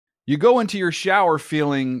You go into your shower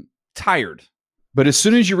feeling tired, but as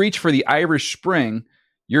soon as you reach for the Irish Spring,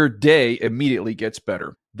 your day immediately gets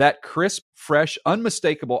better. That crisp, fresh,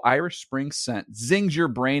 unmistakable Irish Spring scent zings your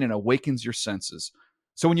brain and awakens your senses.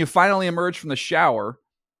 So when you finally emerge from the shower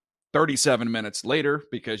 37 minutes later,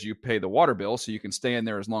 because you pay the water bill so you can stay in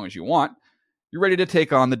there as long as you want, you're ready to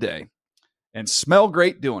take on the day and smell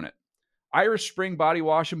great doing it. Irish Spring Body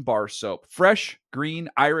Wash and Bar Soap. Fresh, green,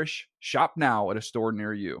 Irish. Shop now at a store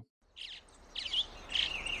near you.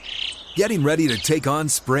 Getting ready to take on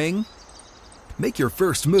spring? Make your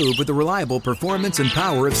first move with the reliable performance and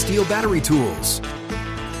power of Steel battery tools.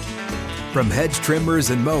 From hedge trimmers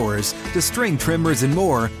and mowers to string trimmers and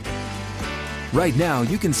more, right now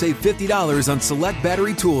you can save $50 on select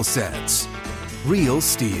battery tool sets. Real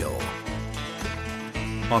Steel.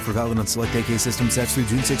 Offer valid on select AK system sets through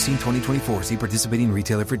June 16, 2024. See participating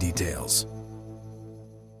retailer for details.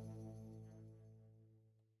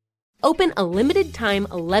 Open a limited-time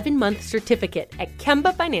 11-month certificate at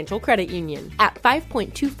Kemba Financial Credit Union. At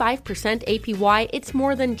 5.25% APY, it's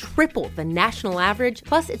more than triple the national average,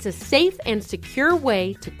 plus it's a safe and secure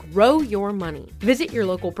way to grow your money. Visit your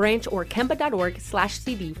local branch or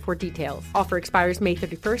kemba.org/cd for details. Offer expires May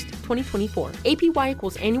 31st, 2024. APY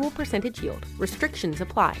equals annual percentage yield. Restrictions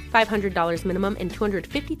apply. $500 minimum and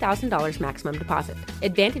 $250,000 maximum deposit.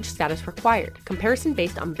 Advantage status required. Comparison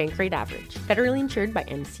based on bank rate average. Federally insured by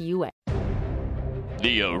NCUA.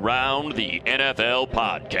 The Around the NFL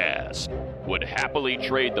podcast would happily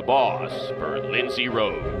trade the boss for Lindsey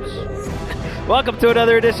Rhodes. Welcome to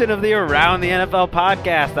another edition of the Around the NFL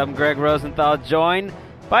podcast. I'm Greg Rosenthal, joined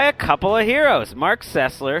by a couple of heroes, Mark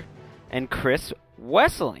Sessler and Chris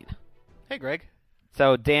Wesseling. Hey, Greg.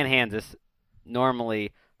 So Dan Hanzus is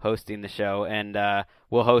normally hosting the show, and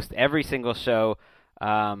will host every single show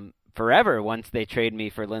forever once they trade me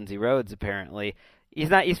for Lindsey Rhodes, apparently.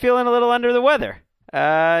 He's feeling a little under the weather.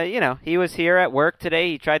 He was here at work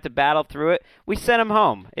today. He tried to battle through it. We sent him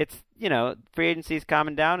home. It's, free agency's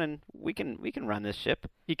calming down, and we can run this ship.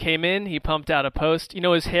 He came in, he pumped out a post.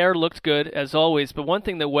 His hair looked good, as always, but one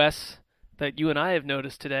thing that you and I have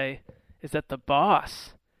noticed today is that the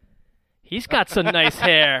boss, he's got some nice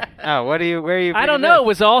hair. Oh, where are you? I don't know. It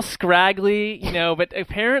was all scraggly, but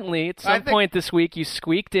apparently at some point this week you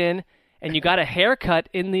squeaked in and you got a haircut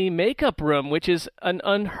in the makeup room, which is an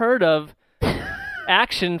unheard of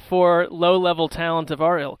action for low-level talent of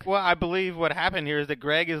our ilk. Well, I believe what happened here is that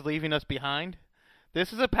Greg is leaving us behind.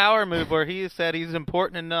 This is a power move where he has said he's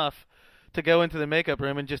important enough to go into the makeup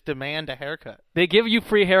room and just demand a haircut. They give you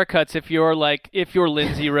free haircuts if you're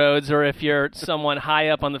Lindsey Rhodes or if you're someone high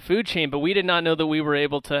up on the food chain, but we did not know that we were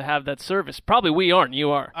able to have that service. Probably we aren't.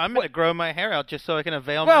 You are. I'm going to grow my hair out just so I can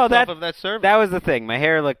avail myself of that service. That was the thing. My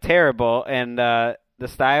hair looked terrible, and the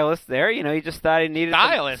stylist there, he just thought he needed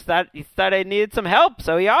he thought I needed some help,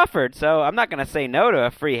 so he offered. So I'm not going to say no to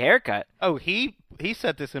a free haircut. Oh, he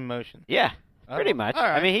set this in motion. Yeah. Pretty much.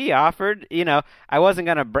 Right. I mean, he offered, I wasn't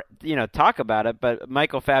going to, talk about it, but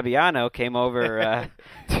Michael Fabiano came over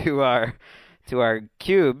to our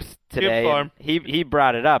cubes today. Cube farm. He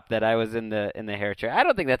brought it up that I was in the hair chair. I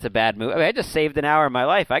don't think that's a bad move. I mean, I just saved an hour of my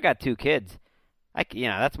life. I got 2 kids.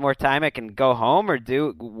 That's more time I can go home or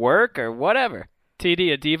do work or whatever.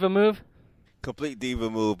 TD, a diva move? Complete diva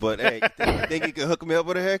move, but hey, think you can hook me up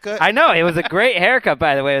with a haircut? I know. It was a great haircut,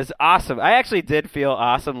 by the way. It was awesome. I actually did feel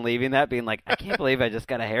awesome leaving that, being like, I can't believe I just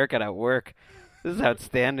got a haircut at work. This is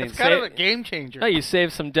outstanding. It's kind of a game changer. Oh, you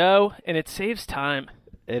save some dough, and it saves time.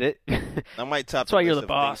 I might top That's why you're the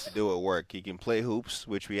boss. boss. To do at work. You can play hoops,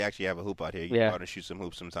 which we actually have a hoop out here. You can go out and shoot some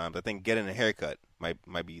hoops sometimes. I think getting a haircut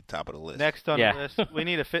might be top of the list. Next on the list, we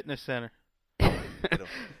need a fitness center.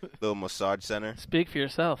 Little massage center. Speak for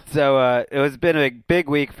yourself. So it has been a big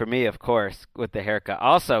week for me, of course, with the haircut.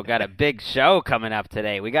 Also got a big show coming up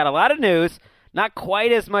today. We got a lot of news, not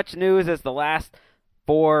quite as much news as the last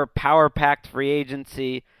 4 power-packed free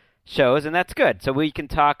agency shows, and that's good. So we can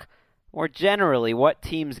talk more generally what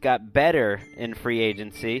teams got better in free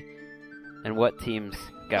agency and what teams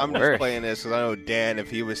got I'm worse. just playing this because I know Dan,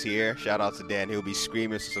 if he was here, shout out to Dan, he'll be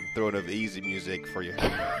screaming some Throne of Easy music for you.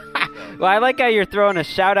 Well, I like how you're throwing a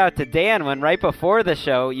shout-out to Dan when right before the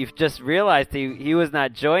show you've just realized he was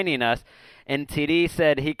not joining us, and TD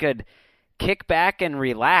said he could kick back and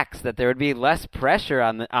relax, that there would be less pressure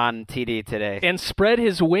on TD today. And spread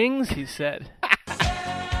his wings, he said.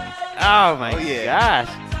 Oh, my gosh.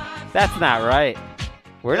 That's not right.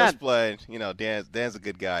 We're Just not playing. Dan's a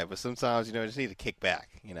good guy, but sometimes, you just need to kick back.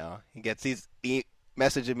 He's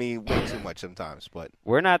messaging me way too much sometimes, but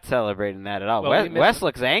we're not celebrating that at all. Well, Wes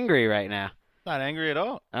looks angry right now. Not angry at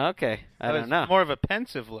all. Okay, I don't know. More of a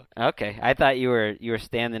pensive look. Okay, I thought you were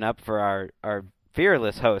standing up for our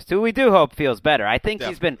fearless host, who we do hope feels better. I think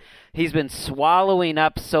he's been swallowing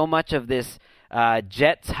up so much of this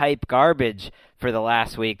Jets hype garbage for the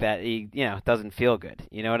last week that he doesn't feel good.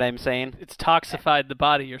 You know what I'm saying? It's toxified the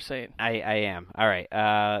body. You're saying. I am. All right,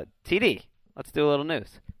 TD. Let's do a little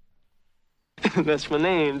news. That's my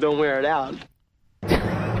name. Don't wear it out.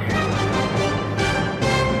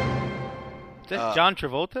 Is that John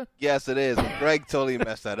Travolta? Yes, it is. Greg totally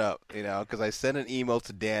messed that up, because I sent an email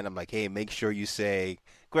to Dan. I'm like, hey, make sure you say,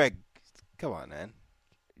 Greg, come on, man.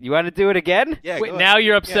 You want to do it again? Yeah. Wait, now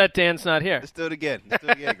you're upset Dan's not here. Let's do it again.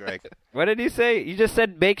 Greg. What did you say? You just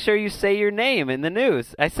said make sure you say your name in the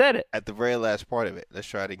news. I said it. At the very last part of it. Let's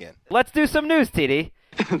try it again. Let's do some news, TD.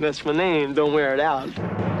 That's my name. Don't wear it out.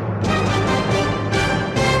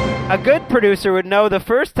 A good producer would know the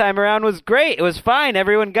first time around was great. It was fine.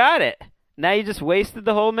 Everyone got it. Now you just wasted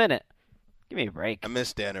the whole minute. Give me a break. I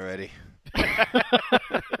missed Dan already.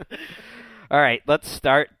 All right, let's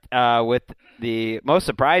start with the most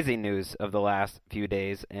surprising news of the last few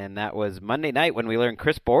days, and that was Monday night when we learned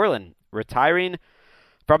Chris Borland retiring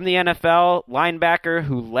from the NFL, linebacker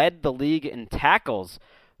who led the league in tackles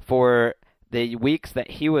for the weeks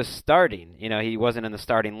that he was starting. He wasn't in the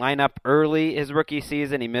starting lineup early his rookie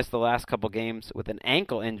season. He missed the last couple games with an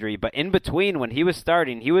ankle injury. But in between, when he was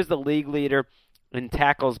starting, he was the league leader in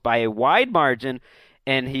tackles by a wide margin,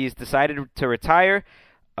 and he's decided to retire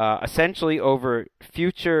essentially over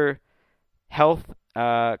future health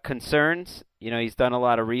concerns. He's done a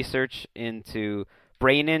lot of research into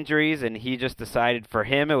brain injuries, and he just decided for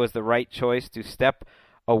him it was the right choice to step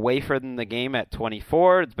away from the game at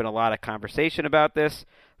 24. There's been a lot of conversation about this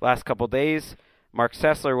last couple days. Mark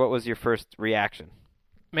Sessler, what was your first reaction?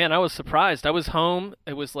 Man, I was surprised. I was home.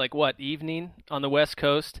 It was evening on the West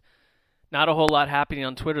Coast. Not a whole lot happening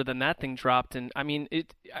on Twitter. Then that thing dropped. And,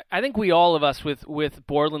 I think all of us with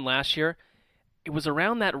Borland last year, it was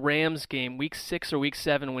around that Rams game, week 6 or week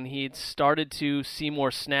 7, when he had started to see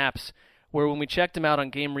more snaps, where when we checked him out on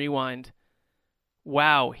Game Rewind,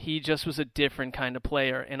 wow, he just was a different kind of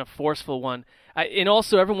player and a forceful one. And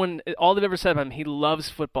also, all they've ever said about him, he loves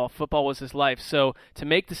football. Football was his life. So to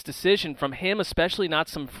make this decision from him, especially not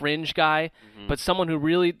some fringe guy, but someone who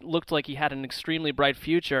really looked like he had an extremely bright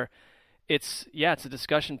future, it's a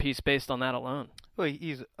discussion piece based on that alone. Well,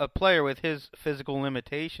 he's a player with his physical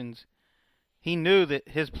limitations. He knew that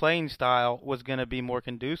his playing style was going to be more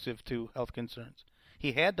conducive to health concerns.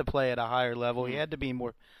 He had to play at a higher level. He had to be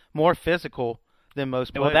more physical than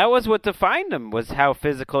most players. Well, that was what defined him, was how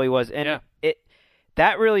physical he was. And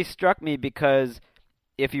that really struck me, because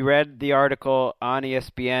if you read the article on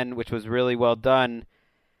ESPN, which was really well done,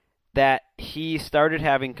 that he started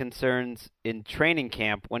having concerns in training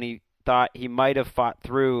camp when he thought he might have fought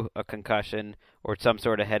through a concussion or some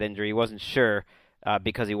sort of head injury. He wasn't sure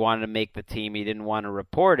because he wanted to make the team. He didn't want to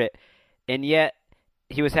report it. And yet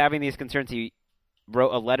he was having these concerns. He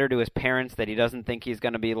wrote a letter to his parents that he doesn't think he's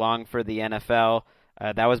going to be long for the NFL.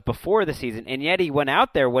 That was before the season. And yet he went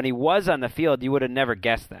out there when he was on the field. You would have never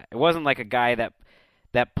guessed that. It wasn't like a guy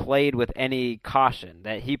that played with any caution,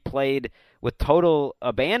 that he played with total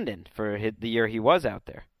abandon for the year he was out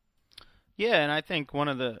there. Yeah, and I think one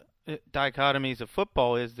of the dichotomies of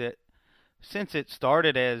football is that since it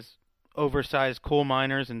started as oversized coal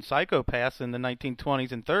miners and psychopaths in the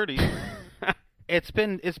 1920s and 30s, it's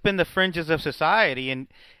been the fringes of society,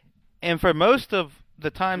 and for most of the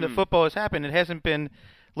time that football has happened, it hasn't been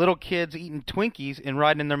little kids eating Twinkies and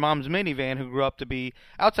riding in their mom's minivan who grew up to be,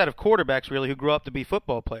 outside of quarterbacks really, who grew up to be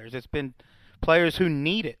football players. It's been players who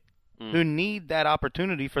need it, who need that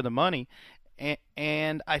opportunity for the money,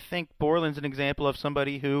 and I think Borland's an example of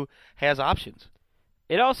somebody who has options.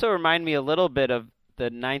 It also reminded me a little bit of the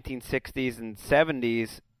 1960s and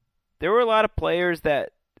 70s. There were a lot of players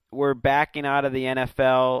that were backing out of the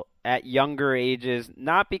NFL at younger ages,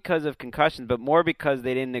 not because of concussions, but more because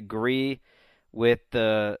they didn't agree with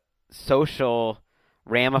the social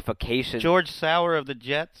ramifications. George Sauer of the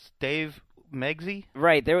Jets, Dave Meggsy.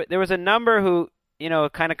 Right. There was a number who,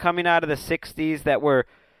 kind of coming out of the 60s that were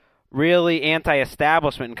really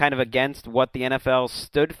anti-establishment and kind of against what the NFL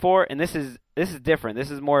stood for. And this is different. This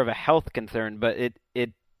is more of a health concern, but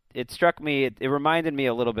it struck me, it reminded me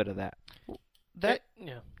a little bit of that.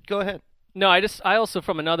 Go ahead. No, I also,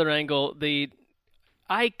 from another angle,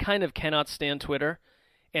 I kind of cannot stand Twitter.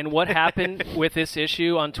 And what happened with this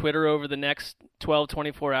issue on Twitter over the next 12,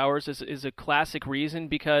 24 hours is a classic reason,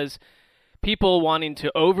 because people wanting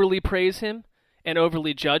to overly praise him and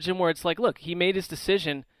overly judge him, where it's like, look, he made his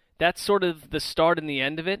decision. That's sort of the start and the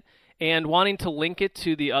end of it. and wanting to link it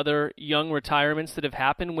to the other young retirements that have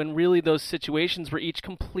happened when really those situations were each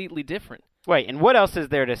completely different. Right, and what else is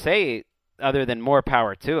there to say other than more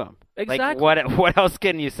power to him? Exactly. Like, what else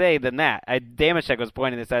can you say than that? Damashek was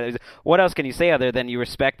pointing this out. What else can you say other than you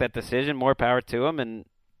respect that decision, more power to him? And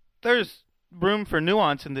there's room for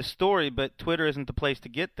nuance in this story, but Twitter isn't the place to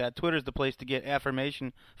get that. Twitter's the place to get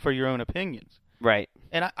affirmation for your own opinions. Right.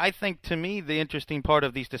 And I think, to me, the interesting part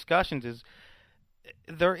of these discussions is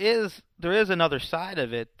there is another side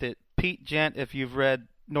of it that Pete Gent, if you've read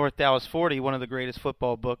North Dallas 40, one of the greatest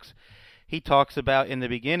football books, he talks about in the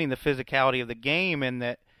beginning the physicality of the game and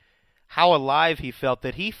that how alive he felt,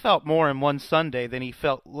 that he felt more in one Sunday than he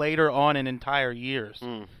felt later on in entire years.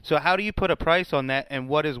 So how do you put a price on that, and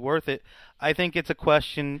what is worth it? I think it's a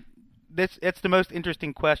question. It's the most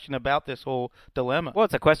interesting question about this whole dilemma. Well,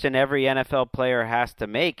 it's a question every NFL player has to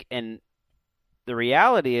make, and the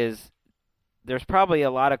reality is there's probably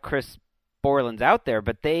a lot of Chris Borlands out there,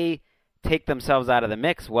 but they take themselves out of the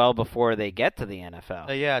mix well before they get to the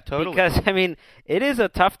NFL. Yeah, totally. Because, I mean, it is a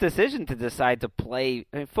tough decision to decide to play.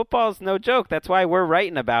 I mean, football's no joke. That's why we're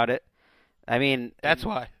writing about it. I mean... That's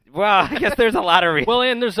why. Well, I guess there's a lot of reasons. Well,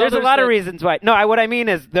 and there's a lot of reasons why. No, what I mean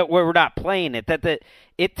is that we're not playing it. That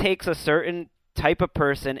it takes a certain type of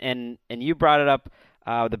person, and you brought it up,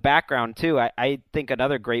 the background, too. I think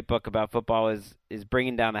another great book about football is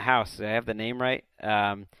Bringing Down the House. Do I have the name right?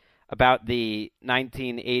 About the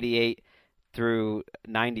 1988 through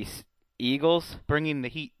 90 Eagles. Bringing the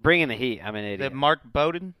Heat. I'm an idiot. Mark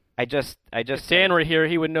Bowden? I just if Dan were here,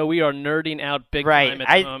 he would know we are nerding out big right. time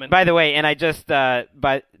at the moment. By the way, and I just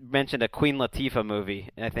mentioned a Queen Latifah movie,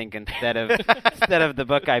 I think, instead of the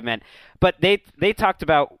book I meant. But they talked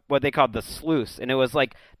about what they called the sluice, and it was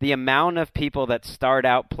like the amount of people that start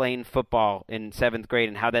out playing football in 7th grade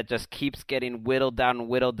and how that just keeps getting whittled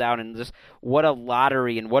down, and just what a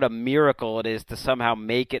lottery and what a miracle it is to somehow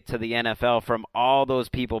make it to the NFL from all those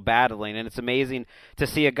people battling. And it's amazing to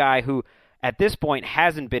see a guy who at this point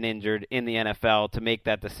hasn't been injured in the NFL to make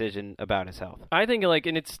that decision about his health. I think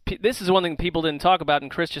this is one thing people didn't talk about, and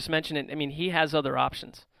Chris just mentioned it. I mean, he has other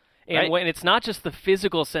options. And right. It's not just the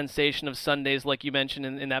physical sensation of Sundays like you mentioned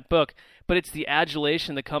in that book, but it's the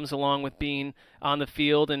adulation that comes along with being on the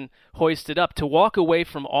field and hoisted up. To walk away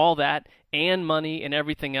from all that and money and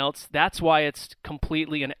everything else, that's why it's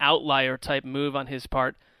completely an outlier type move on his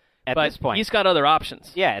part. At but this point, he's got other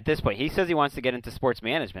options. Yeah, at this point. He says he wants to get into sports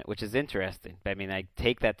management, which is interesting. I mean, I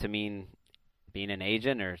take that to mean being an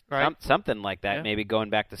agent or something like that, maybe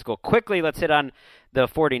going back to school. Quickly, let's hit on the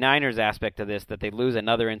 49ers aspect of this, that they lose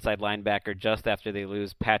another inside linebacker just after they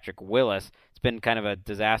lose Patrick Willis. It's been kind of a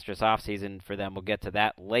disastrous offseason for them. We'll get to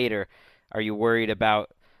that later. Are you worried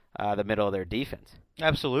about the middle of their defense?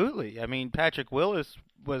 Absolutely. I mean, Patrick Willis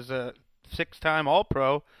was a 6-time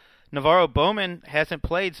All-Pro. Navarro Bowman hasn't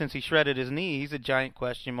played since he shredded his knee. He's a giant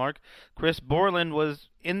question mark. Chris Borland was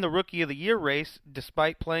in the Rookie of the Year race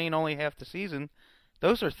despite playing only half the season.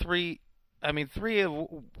 Those are three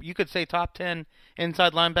of, you could say, top 10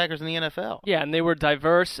 inside linebackers in the NFL. Yeah, and they were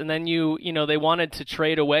diverse, and then they wanted to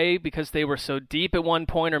trade away because they were so deep at one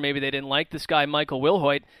point, or maybe they didn't like this guy, Michael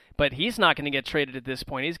Wilhoit, but he's not going to get traded at this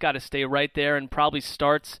point. He's got to stay right there and probably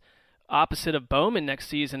starts opposite of Bowman next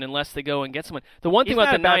season unless they go and get someone. The one thing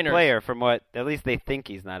about the Niners, he's not a bad player from what at least they think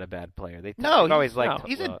he's not a bad player.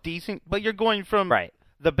 He's a decent, but you're going from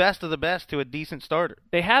the best of the best to a decent starter.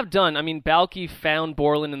 They have done. I mean, Balke found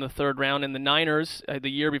Borland in the 3rd round, and the Niners,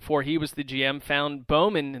 the year before he was the GM, found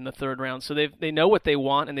Bowman in the 3rd round. So they know what they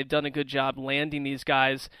want, and they've done a good job landing these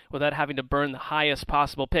guys without having to burn the highest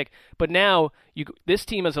possible pick. But now this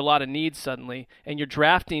team has a lot of needs suddenly, and you're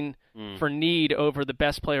drafting for need over the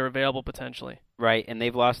best player available potentially. Right, and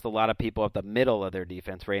they've lost a lot of people at the middle of their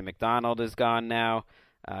defense. Ray McDonald is gone now.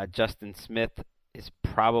 Justin Smith is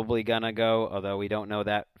probably going to go, although we don't know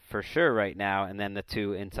that for sure right now, and then the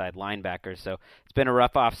 2 inside linebackers. So it's been a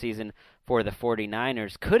rough offseason for the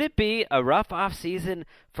 49ers. Could it be a rough offseason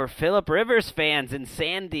for Phillip Rivers fans in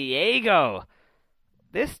San Diego?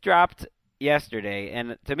 This dropped yesterday,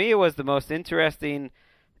 and to me it was the most interesting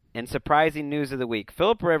and surprising news of the week.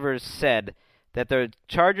 Phillip Rivers said that the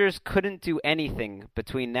Chargers couldn't do anything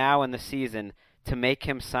between now and the season to make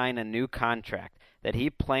him sign a new contract, that he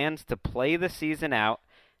plans to play the season out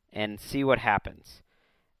and see what happens.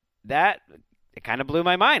 It kind of blew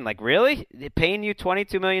my mind. Like, really? Paying you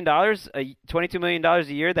 $22 million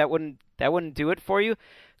a year, that wouldn't do it for you?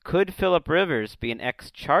 Could Phillip Rivers be an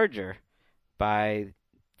ex-Charger by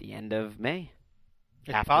the end of May?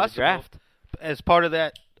 It's after possible. The draft? As part of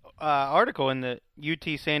that article in the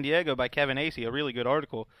UT San Diego by Kevin Acey, a really good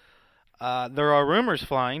article, There are rumors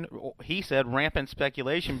flying, he said rampant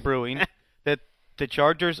speculation brewing, that the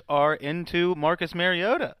Chargers are into Marcus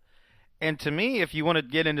Mariota. And to me, if you want to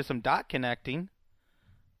get into some dot connecting,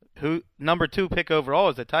 who number 2 pick overall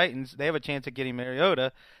is the Titans. They have a chance of getting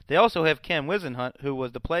Mariota. They also have Ken Whisenhunt, who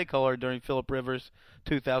was the play caller during Phillip Rivers'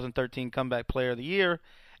 2013 Comeback Player of the Year.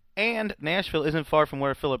 And Nashville isn't far from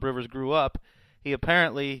where Phillip Rivers grew up. He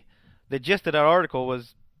apparently, the gist of that article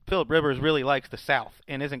was Phillip Rivers really likes the South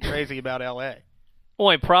and isn't crazy about L.A.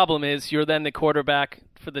 Only problem is you're then the quarterback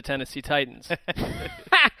for the Tennessee Titans.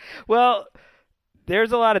 Well,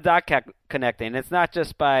 there's a lot of dot connecting. It's not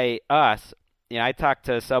just by us. I talked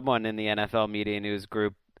to someone in the NFL Media News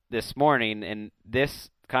group this morning, and this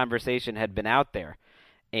conversation had been out there.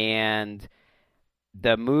 And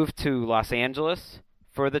the move to Los Angeles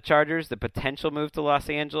for the Chargers, the potential move to Los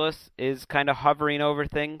Angeles, is kind of hovering over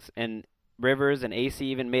things. And Rivers and AC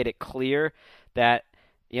even made it clear that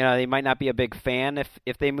they might not be a big fan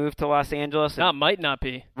if they move to Los Angeles. Might not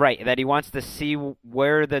be. Right, that he wants to see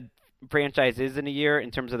where the franchise is in a year in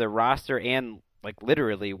terms of their roster and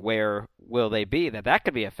literally where will they be, that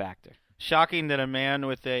could be a factor. Shocking that a man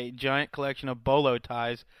with a giant collection of bolo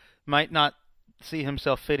ties might not see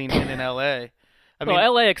himself fitting in L.A.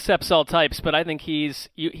 L.A. accepts all types, but I think he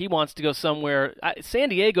wants to go somewhere. San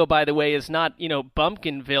Diego, by the way, is not,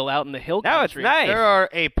 Bumpkinville out in the hill country. No, it's nice. There are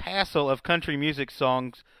a passel of country music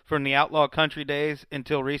songs from the outlaw country days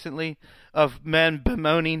until recently of men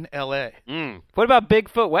bemoaning L.A. What about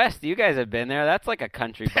Bigfoot West? You guys have been there. That's like a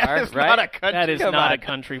country bar, that is right? Not a country. That is not a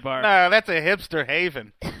country bar. No, that's a hipster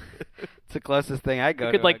haven. It's the closest thing I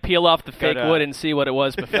go to. You could peel off the fake wood and see what it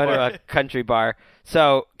was before. Go to a country bar.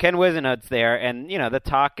 So Ken Whisenhunt's there, and the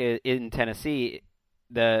talk in Tennessee,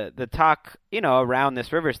 the talk around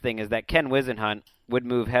this Rivers thing is that Ken Whisenhunt would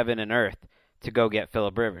move heaven and earth to go get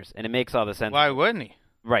Phillip Rivers, and it makes all the sense. Why wouldn't he?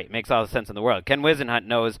 Right, makes all the sense in the world. Ken Whisenhunt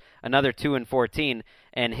knows another 2-14,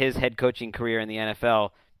 and his head coaching career in the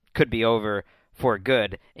NFL could be over for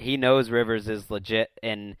good. He knows Rivers is legit,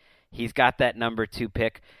 and he's got that number 2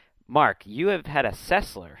 pick. Mark, you have had a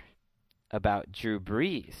Sessler about Drew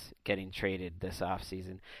Brees getting traded this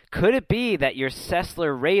offseason. Could it be that your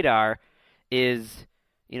Sessler radar is,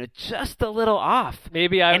 just a little off?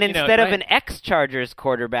 Maybe and instead of an ex-Chargers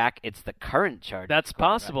quarterback, it's the current Chargers. That's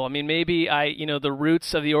possible. Maybe the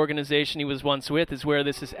roots of the organization he was once with is where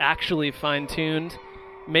this is actually fine-tuned.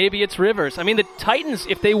 Maybe it's Rivers. The Titans,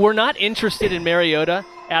 if they were not interested in Mariota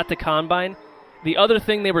at the Combine, the other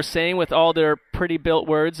thing they were saying with all their pretty built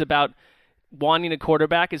words about wanting a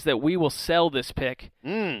quarterback is that we will sell this pick.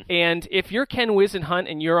 And if you're Ken Whisenhunt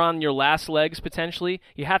and you're on your last legs potentially,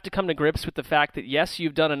 you have to come to grips with the fact that, yes,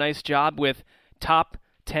 you've done a nice job with top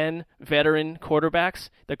 10 veteran quarterbacks,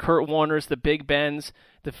 the Kurt Warners, the Big Bens,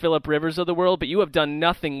 the Phillip Rivers of the world, but you have done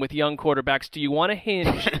nothing with young quarterbacks. Do you want to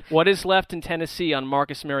hinge what is left in Tennessee on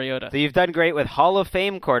Marcus Mariota? So you've done great with Hall of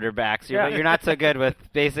Fame quarterbacks. You're not so good with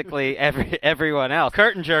basically everyone else.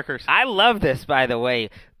 Curtain jerkers. I love this, by the way.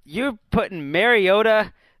 You're putting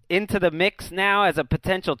Mariota into the mix now as a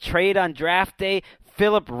potential trade on draft day.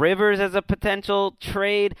 Phillip Rivers as a potential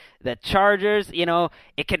trade. The Chargers,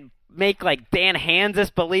 it could make Dan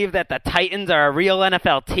Hansis believe that the Titans are a real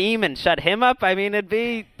NFL team and shut him up.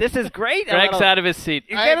 This is great. Greg's out of his seat.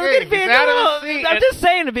 I'm just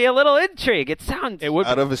saying, to be a little intrigue. It sounds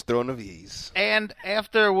out of his throne of ease. And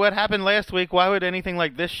after what happened last week, why would anything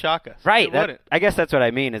like this shock us? Right. I guess that's what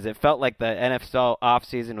I mean. Is it felt like the NFL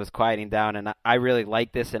offseason was quieting down, and I really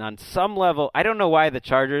like this. And on some level, I don't know why the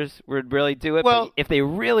Chargers would really do it. Well, but if they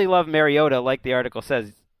really love Mariota, like the article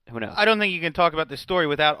says, who knows? I don't think you can talk about this story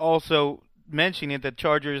without also mentioning that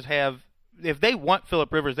Chargers have, if they want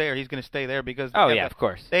Phillip Rivers there, he's going to stay there because of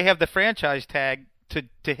course. They have the franchise tag to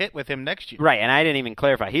hit with him next year. Right, and I didn't even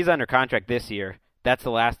clarify. He's under contract this year. That's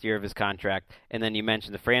the last year of his contract. And then you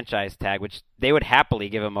mentioned the franchise tag, which they would happily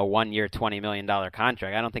give him a 1-year, $20 million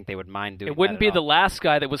contract. I don't think they would mind doing that. It wouldn't be the last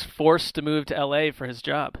guy that was forced to move to L.A. for his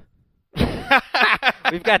job.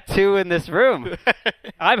 We've got 2 in this room.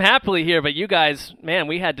 I'm happily here, but you guys, man,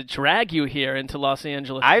 we had to drag you here into Los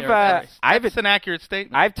Angeles. That's an accurate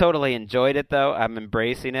statement. I've totally enjoyed it, though. I'm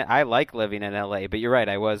embracing it. I like living in L.A., but you're right.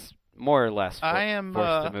 I was more or less forced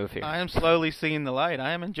to move here. I am slowly seeing the light.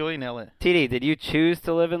 I am enjoying L.A. TD, did you choose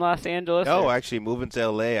to live in Los Angeles? No, actually, moving to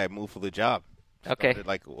L.A., I moved for the job. Okay. Started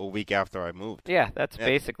like a week after I moved. Yeah, that's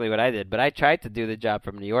basically what I did. But I tried to do the job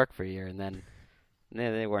from New York for a year, and then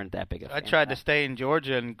they weren't that big of a fan. I tried to stay in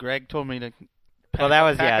Georgia, and Greg told me to that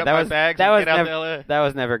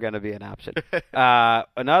was never going to be an option.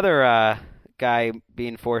 Another guy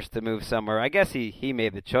being forced to move somewhere. I guess he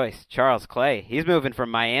made the choice. Charles Clay. He's moving from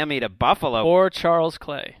Miami to Buffalo. Or Charles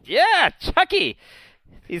Clay. Yeah, Chucky.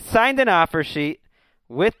 He's signed an offer sheet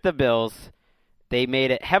with the Bills. They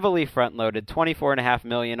made it heavily front-loaded, $24.5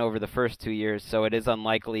 million over the first 2 years, so it is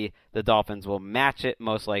unlikely the Dolphins will match it.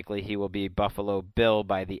 Most likely he will be Buffalo Bill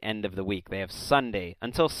by the end of the week. They have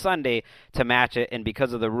until Sunday to match it, and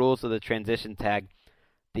because of the rules of the transition tag,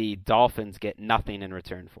 the Dolphins get nothing in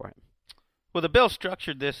return for him. Well, the Bills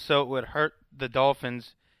structured this so it would hurt the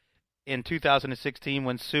Dolphins in 2016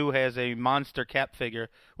 when Sue has a monster cap figure,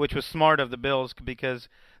 which was smart of the Bills because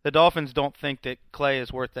the Dolphins don't think that Clay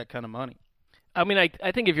is worth that kind of money. I mean,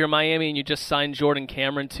 I think if you're Miami and you just signed Jordan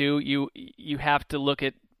Cameron too, you have to look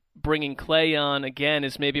at bringing Clay on again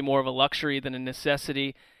as maybe more of a luxury than a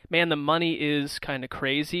necessity. Man, the money is kind of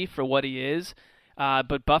crazy for what he is.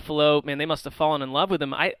 But Buffalo, man, they must have fallen in love with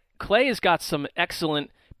him. Clay has got some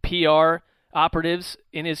excellent PR operatives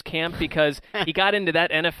in his camp because he got into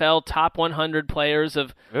that NFL top 100 players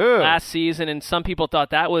of last season, and some people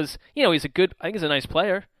thought that was, he's a nice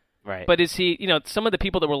player. Right. But is he, some of the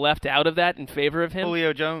people that were left out of that in favor of him?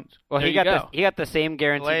 Julio Jones. Well, he got the same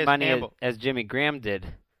guaranteed money as Jimmy Graham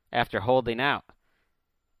did after holding out.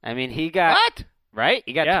 I mean, he got... What? Right?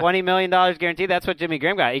 He got $20 million guaranteed. That's what Jimmy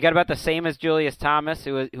Graham got. He got about the same as Julius Thomas,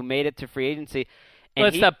 who made it to free agency. And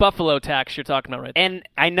it's that Buffalo tax you're talking about right there. And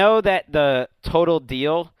I know that the total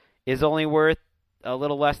deal is only worth a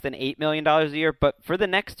little less than $8 million a year, but for the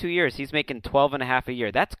next 2 years, he's making $12.5 a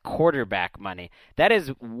year. That's quarterback money. That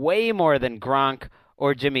is way more than Gronk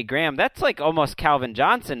or Jimmy Graham. That's like almost Calvin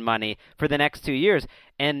Johnson money for the next 2 years,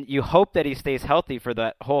 and you hope that he stays healthy for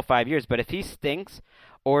the whole 5 years. But if he stinks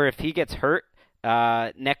or if he gets hurt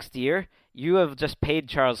next year, you have just paid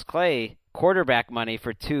Charles Clay quarterback money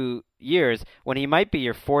for 2 years when he might be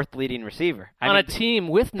your fourth leading receiver. On a team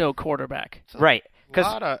with no quarterback. Right.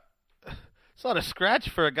 It's a lot of scratch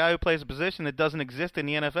for a guy who plays a position that doesn't exist in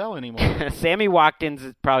the NFL anymore. Sammy Watkins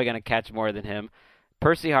is probably going to catch more than him.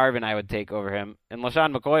 Percy Harvin I would take over him. And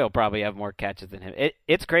LaShawn McCoy will probably have more catches than him.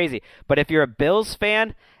 It's crazy. But if you're a Bills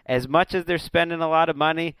fan, as much as they're spending a lot of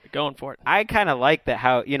money, they're going for it. I kind of like that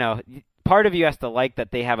how, part of you has to like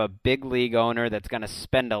that they have a big league owner that's going to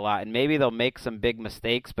spend a lot. And maybe they'll make some big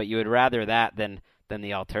mistakes, but you would rather that than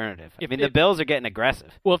the alternative. The Bills are getting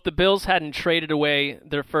aggressive. Well, if the Bills hadn't traded away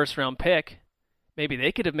their first-round pick, maybe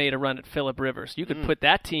they could have made a run at Phillip Rivers. You could put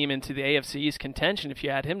that team into the AFC East contention if you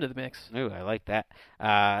add him to the mix. Ooh, I like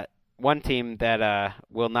that. One team that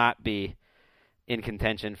will not be in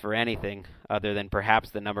contention for anything other than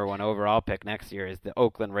perhaps the number 1 overall pick next year is the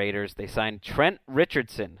Oakland Raiders. They signed Trent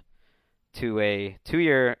Richardson to a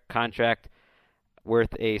 2-year contract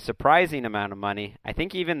worth a surprising amount of money. I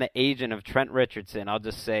think even the agent of Trent Richardson, I'll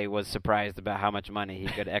just say, was surprised about how much money he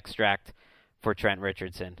could extract for Trent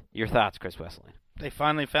Richardson. Your thoughts, Chris Wesseling? They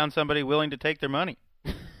finally found somebody willing to take their money.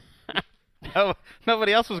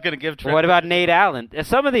 Nobody else was going to give Trent. What about Nate Allen?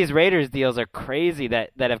 Some of these Raiders deals are crazy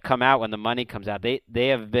that have come out when the money comes out. They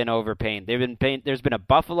have been overpaying. There's been a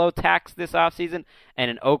Buffalo tax this offseason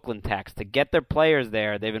and an Oakland tax. To get their players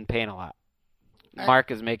there, they've been paying a lot.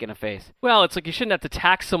 Mark is making a face. Well, it's like you shouldn't have to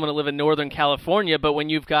tax someone to live in Northern California, but when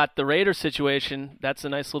you've got the Raiders situation, that's a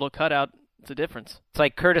nice little cutout. It's a difference. It's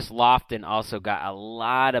like Curtis Lofton also got a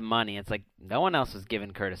lot of money. It's like no one else is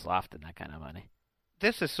giving Curtis Lofton that kind of money.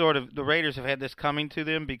 This is sort of, the Raiders have had this coming to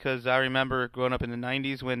them because I remember growing up in the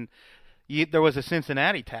 90s when there was a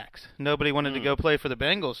Cincinnati tax. Nobody wanted to go play for the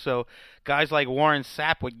Bengals, so guys like Warren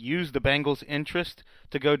Sapp would use the Bengals' interest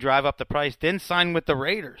to go drive up the price, then sign with the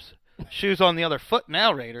Raiders. Shoes on the other foot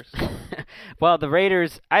now, Raiders. Well, the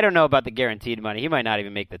Raiders, I don't know about the guaranteed money. He might not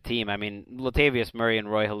even make the team. I mean, Latavius Murray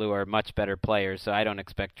and Roy Halou are much better players, so I don't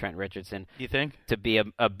expect Trent Richardson to be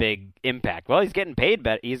a big impact. Well, he's getting paid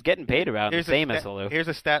better. He's getting paid around the same as Halou. Here's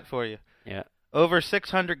a stat for you. Yeah. Over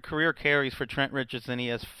 600 career carries for Trent Richardson. He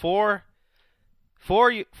has four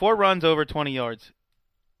runs over 20 yards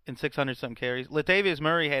in 600-something carries. Latavius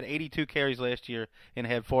Murray had 82 carries last year and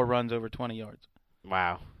had 4 runs over 20 yards.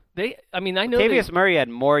 Wow. I know Latavius Murray had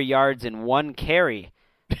more yards in 1 carry,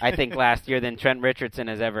 I think, last year than Trent Richardson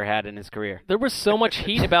has ever had in his career. There was so much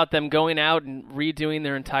heat about them going out and redoing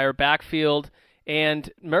their entire backfield,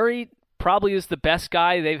 and Murray probably is the best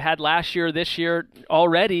guy they've had last year, this year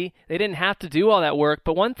already. They didn't have to do all that work,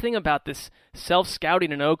 but one thing about this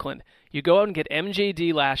self-scouting in Oakland, you go out and get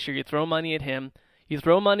MJD last year, you throw money at him, you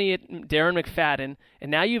throw money at Darren McFadden,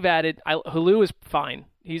 and now you've added, Halou is fine.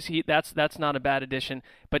 That's not a bad addition.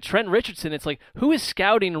 But Trent Richardson, it's like, who is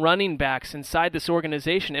scouting running backs inside this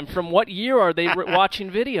organization, and from what year are they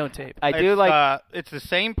watching videotape? It's the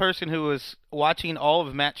same person who was watching all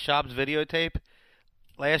of Matt Schaub's videotape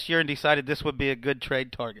last year and decided this would be a good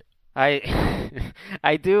trade target.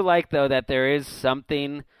 I do like, though, that there is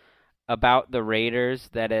something about the Raiders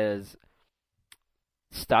that is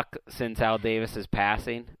stuck since Al Davis's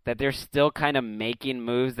passing, that they're still kind of making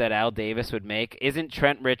moves that Al Davis would make. Isn't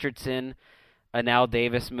Trent Richardson an Al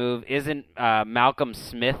Davis move? Isn't Malcolm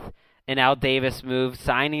Smith an Al Davis move?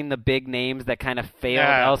 Signing the big names that kind of failed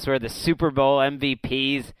elsewhere, the Super Bowl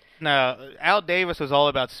MVPs. No, Al Davis was all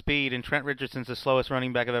about speed, and Trent Richardson's the slowest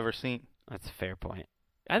running back I've ever seen. That's a fair point.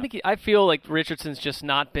 I feel like Richardson's just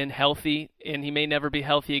not been healthy, and he may never be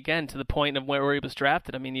healthy again to the point of where he was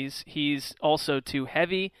drafted. I mean, he's also too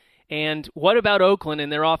heavy. And what about Oakland and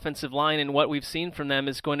their offensive line, and what we've seen from them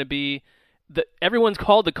is going to be everyone's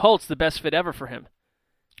called the Colts the best fit ever for him.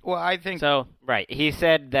 Well, I think so. Right. He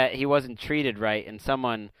said that he wasn't treated right, and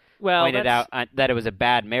someone pointed out that it was a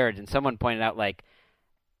bad marriage, and someone pointed out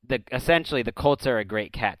essentially the Colts are a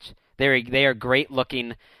great catch. They are great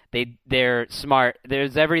looking. They're smart.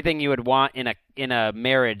 There's everything you would want in a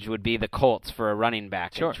marriage would be the Colts for a running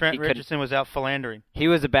back. Sure. Trent Richardson was out philandering. He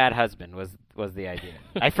was a bad husband was the idea.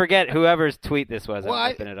 I forget whoever's tweet this was. I'm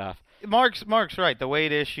ripping it off. Mark's right. The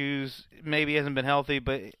weight issues maybe hasn't been healthy,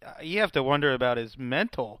 but you have to wonder about his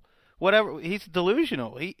mental. Whatever, he's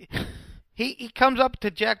delusional. He comes up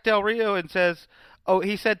to Jack Del Rio and says, "Oh,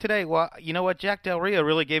 he said today, well, you know what? Jack Del Rio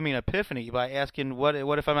really gave me an epiphany by asking what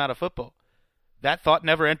if I'm out of football." That thought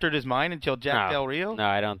never entered his mind until Jack Del Rio? No,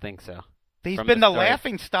 I don't think so. He's been the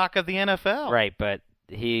laughing stock of the NFL. Right, but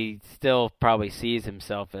he still probably sees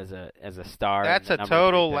himself as a star. That's a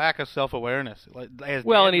total lack of self-awareness.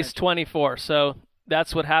 And he's 24, so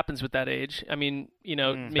that's what happens with that age. I mean,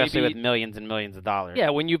 especially with millions and millions of dollars. Yeah,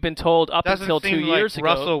 when you've been told until 2 years ago.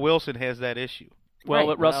 Russell Wilson has that issue. Well,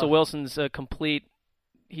 but Russell Wilson's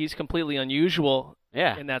he's completely unusual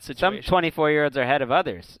in that situation. Some 24-year-olds are ahead of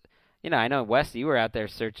others. I know, Wes, you were out there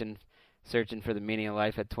searching for the meaning of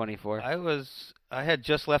life at 24. I had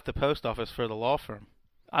just left the post office for the law firm.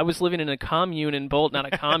 I was living in a commune in Bolt,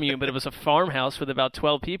 not a commune, but it was a farmhouse with about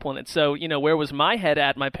 12 people in it. So, where was my head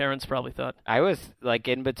at, my parents probably thought. I was,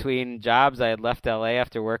 in between jobs. I had left L.A.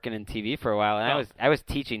 after working in TV for a while, and I was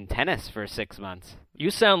teaching tennis for 6 months. You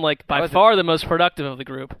sound like by far the most productive of the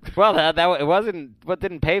group. Well, it wasn't what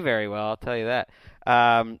didn't pay very well, I'll tell you that.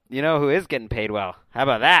 Who is getting paid well? How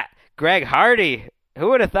about that? Greg Hardy. Who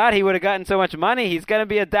would have thought he would have gotten so much money? He's going to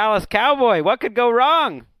be a Dallas Cowboy. What could go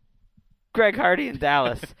wrong? Greg Hardy in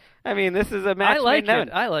Dallas. I mean, this is a match made known.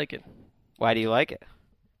 I like it. Why do you like it?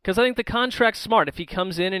 Because I think the contract's smart. If he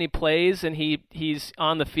comes in and he plays and he's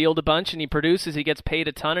on the field a bunch and he produces, he gets paid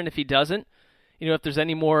a ton. And if he doesn't, if there's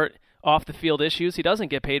any more off-the-field issues, he doesn't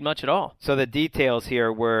get paid much at all. So the details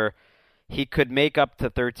here were he could make up to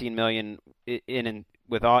 $13 million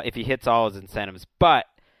if he hits all his incentives, but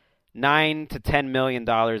 $9 to $10 million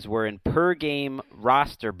were in per-game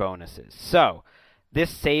roster bonuses. So this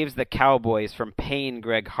saves the Cowboys from paying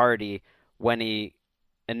Greg Hardy when he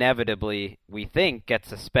inevitably, we think, gets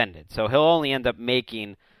suspended. So he'll only end up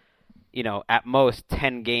making, at most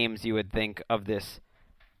 10 games, you would think, of this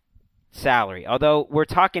salary. Although we're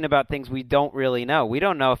talking about things we don't really know. We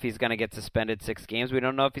don't know if he's going to get suspended 6 games. We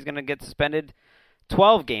don't know if he's going to get suspended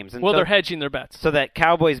 12 games. And they're hedging their bets. So that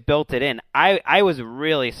Cowboys built it in. I was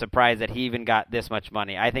really surprised that he even got this much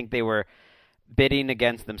money. I think they were bidding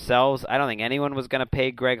against themselves. I don't think anyone was going to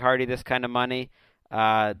pay Greg Hardy this kind of money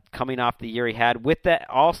coming off the year he had. With that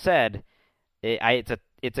all said,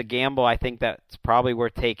 it's a gamble I think that's probably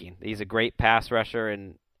worth taking. He's a great pass rusher,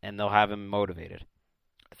 and they'll have him motivated.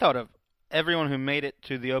 I thought of everyone who made it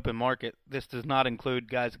to the open market. This does not include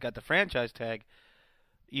guys that got the franchise tag.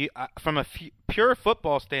 From a pure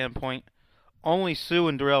football standpoint, only Sue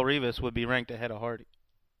and Darrelle Revis would be ranked ahead of Hardy.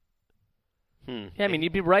 Yeah, I mean,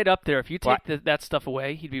 you'd be right up there. If you take that stuff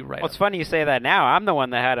away, he'd be right up. It's funny you say that now. I'm the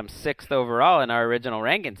one that had him 6th overall in our original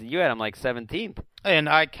rankings, and you had him 17th. And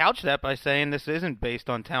I couch that by saying this isn't based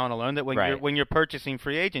on talent alone, that when you're purchasing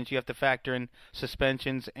free agents, you have to factor in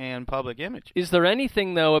suspensions and public image. Is there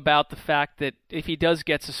anything, though, about the fact that if he does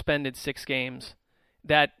get suspended 6 games,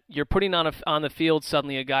 that you're putting on the field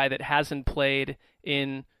suddenly a guy that hasn't played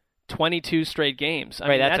in 22 straight games? I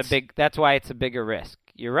mean, that's why it's a bigger risk.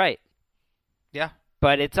 You're right. Yeah.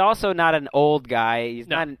 But it's also not an old guy. He's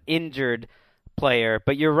not an injured player.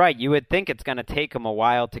 But you're right. You would think it's going to take him a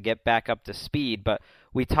while to get back up to speed. But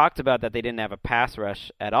we talked about that they didn't have a pass rush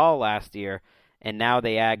at all last year, and now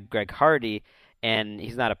they add Greg Hardy. and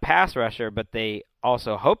he's not a pass rusher, but they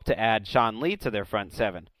also hope to add Sean Lee to their front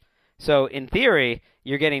seven. So in theory,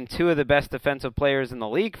 you're getting two of the best defensive players in the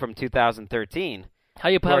league from 2013.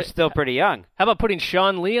 Who are still pretty young. How about putting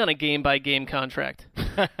Sean Lee on a game-by-game contract?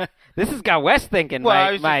 This has got Wes thinking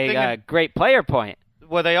my great player point.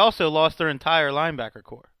 Well, they also lost their entire linebacker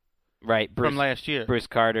core. Right. From last year. Bruce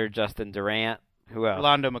Carter, Justin Durant. Who else?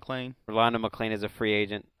 Rolando McClain. Rolando McClain is a free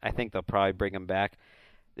agent. I think they'll probably bring him back.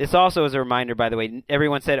 This also is a reminder, by the way.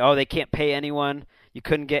 Everyone said, they can't pay anyone. You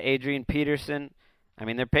couldn't get Adrian Peterson. I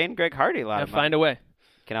mean, they're paying Greg Hardy a lot of money. Find a way.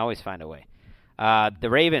 Can always find a way. The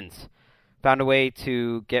Ravens found a way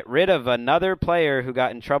to get rid of another player who got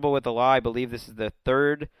in trouble with the law. I believe this is the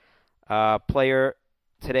third player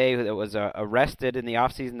today that was arrested in the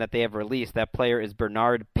offseason that they have released. That player is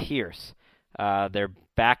Bernard Pierce, their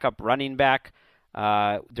backup running back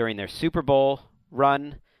during their Super Bowl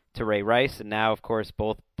run to Ray Rice. And now, of course,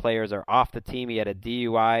 both players are off the team. He had a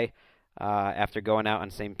DUI after going out on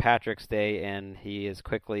St. Patrick's Day, and he is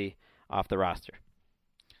quickly off the roster.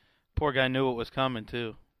 Poor guy knew it was coming,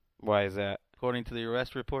 too. Why is that? According to the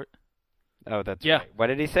arrest report. Oh, that's right. What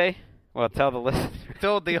did he say? Well, tell the listeners. He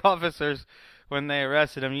told the officers when they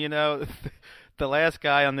arrested him, the last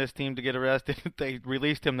guy on this team to get arrested, they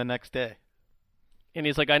released him the next day. And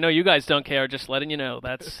he's like, I know you guys don't care, just letting you know.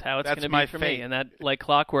 That's how it's going to be for fate. me. And that, like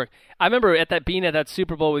clockwork. I remember being at that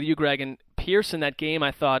Super Bowl with you, Greg, and Pierce in that game,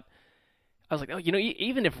 I was like,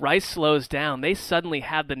 even if Rice slows down, they suddenly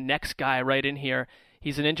have the next guy right in here.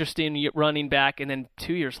 He's an interesting running back, and then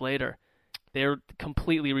 2 years later, they're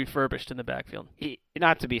completely refurbished in the backfield.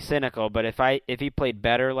 Not to be cynical, but if he played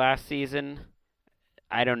better last season,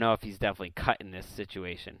 I don't know if he's definitely cut in this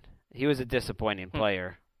situation. He was a disappointing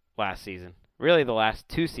player last season. Really the last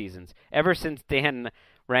 2 seasons. Ever since Dan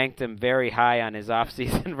ranked him very high on his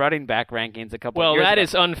offseason running back rankings a couple of years ago. Well, that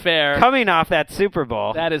is unfair. Coming off that Super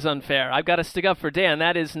Bowl. That is unfair. I've got to stick up for Dan.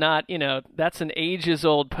 That is not, that's an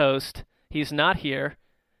ages-old post. He's not here,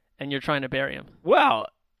 and you're trying to bury him. Well,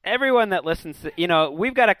 everyone that listens to,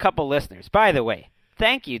 we've got a couple listeners. By the way,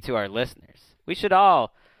 thank you to our listeners. We should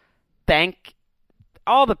all thank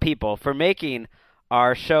all the people for making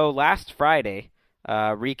our show last Friday,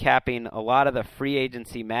 recapping a lot of the free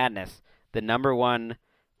agency madness, the number one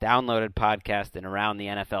downloaded podcast in around the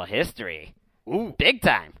NFL history. Ooh. Big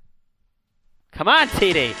time. Come on,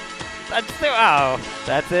 TD.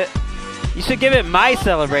 That's it. You should give it my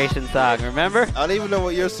celebration song, remember? I don't even know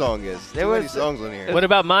what your song is. There were many songs on here. What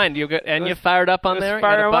about mine? You fired up on there?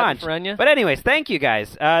 Fire and watch. For Enya? But anyways, thank you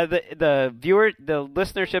guys. The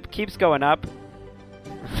listenership keeps going up.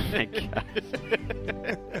 Oh my God.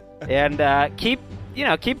 And keep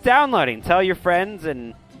downloading. Tell your friends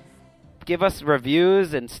and give us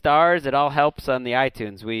reviews and stars. It all helps on the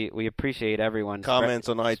iTunes. We appreciate everyone. Comments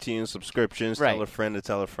on iTunes, subscriptions, right. Tell a friend to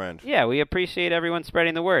tell a friend. Yeah, we appreciate everyone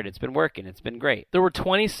spreading the word. It's been working. It's been great. There were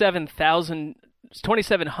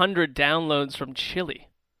 2,700 downloads from Chile.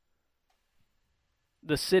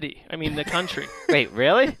 The city. I mean, the country. Wait,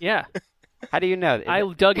 really? Yeah. How do you know? I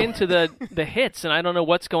dug into the hits, and I don't know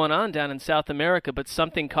what's going on down in South America, but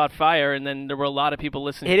something caught fire, and then there were a lot of people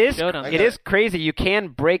listening to the show down there. It is crazy. You can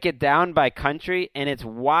break it down by country, and it's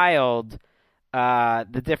wild,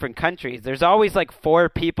 the different countries. There's always, 4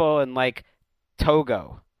 people in,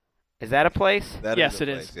 Togo. Is that a place? Yes, it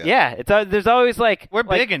is. Yeah, there's always we're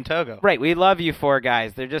big in Togo. Right, we love you 4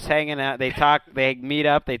 guys. They're just hanging out. They talk. They meet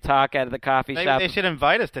up. They talk at the coffee shop. They should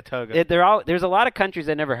invite us to Togo. There's a lot of countries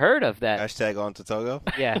I never heard of that. Hashtag on to Togo.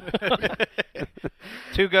 Yeah.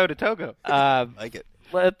 To go to Togo. Like it.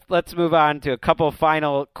 Let's move on to a couple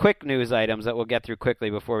final quick news items that we'll get through quickly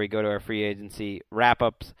before we go to our free agency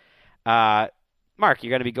wrap-ups. Mark, you're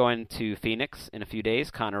going to be going to Phoenix in a few days.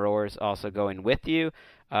 Connor Orr's also going with you.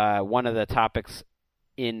 One of the topics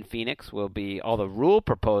in Phoenix will be all the rule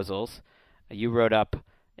proposals. You wrote up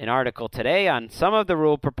an article today on some of the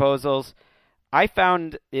rule proposals. I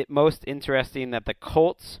found it most interesting that the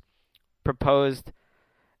Colts proposed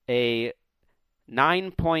a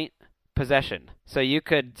 9-point possession. So you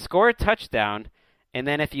could score a touchdown, and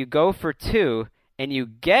then if you go for 2 and you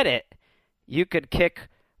get it, you could kick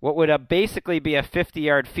what would basically be a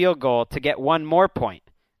 50-yard field goal to get 1 more point.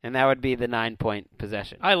 And that would be the 9-point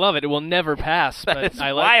possession. I love it. It will never pass. But it's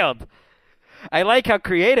wild. I like how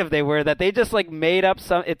creative they were, that they just made up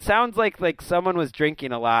some. It sounds like someone was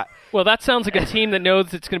drinking a lot. Well, that sounds like a team that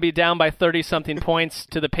knows it's going to be down by 30-something points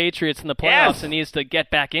to the Patriots in the playoffs and needs to get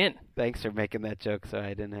back in. Thanks for making that joke so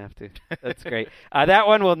I didn't have to. That's great. That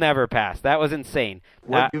one will never pass. That was insane.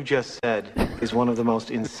 What you just said is one of the most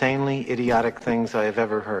insanely idiotic things I have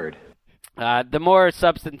ever heard. The more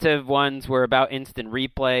substantive ones were about instant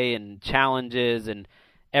replay and challenges, and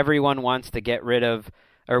everyone wants to get rid of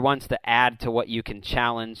or wants to add to what you can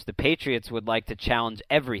challenge. The Patriots would like to challenge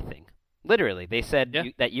everything. Literally, they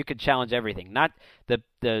said that you could challenge everything. Not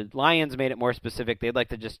the Lions made it more specific. They'd like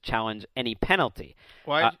to just challenge any penalty.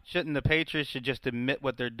 Why shouldn't the Patriots should just admit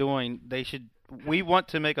what they're doing? They should. We want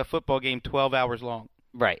to make a football game 12 hours long.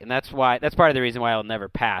 Right, and that's part of the reason why it'll never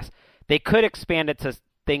pass. They could expand it to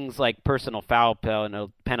things like personal foul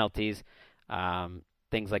penalties,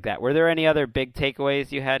 things like that. Were there any other big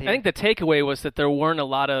takeaways you had here? I think the takeaway was that there weren't a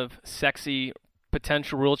lot of sexy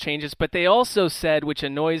potential rule changes, but they also said, which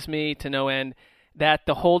annoys me to no end, that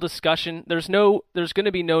the whole discussion, there's going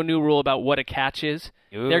to be no new rule about what a catch is.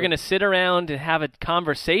 Ooh. They're going to sit around and have a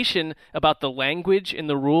conversation about the language in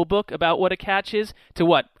the rule book about what a catch is. To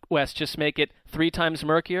what, Wes? Just make it 3 times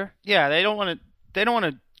murkier? Yeah, they don't want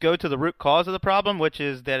to go to the root cause of the problem, which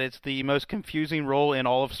is that it's the most confusing rule in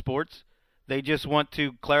all of sports. They just want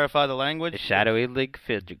to clarify the language. The shadowy league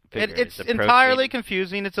figure. It's entirely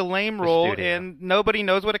confusing. It's a lame rule, and nobody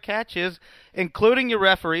knows what a catch is, including your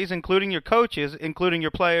referees, including your coaches, including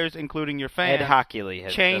your players, including your fans. Ed Hockley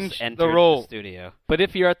has changed just entered the rule. The studio. But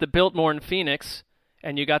if you're at the Biltmore in Phoenix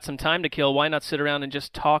and you got some time to kill, why not sit around and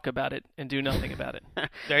just talk about it and do nothing about it?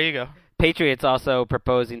 There you go. Patriots also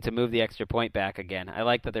proposing to move the extra point back again. I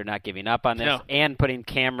like that they're not giving up on this and putting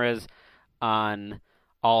cameras on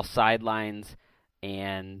all sidelines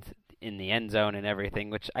and in the end zone and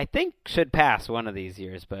everything, which I think should pass one of these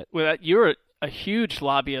years. But well, you're a huge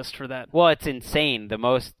lobbyist for that. Well, it's insane. The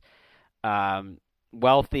most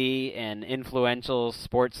wealthy and influential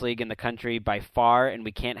sports league in the country by far, and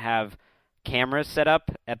we can't have cameras set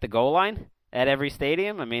up at the goal line at every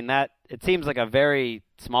stadium. I mean, it seems like a very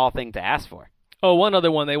small thing to ask for. Oh, one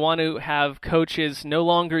other one. They want to have coaches no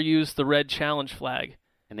longer use the red challenge flag.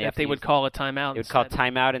 And they would call a timeout. They would call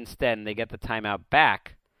timeout instead, and they get the timeout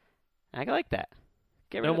back. I like that.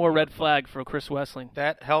 No more red flag for Chris Wesseling.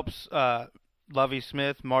 That helps Lovie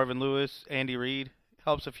Smith, Marvin Lewis, Andy Reid.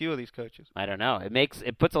 Helps a few of these coaches. I don't know.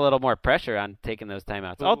 It puts a little more pressure on taking those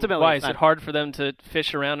timeouts. Ultimately, why is it hard for them to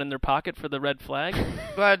fish around in their pocket for the red flag?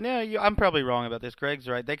 But no, I'm probably wrong about this. Greg's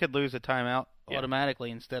right. They could lose a timeout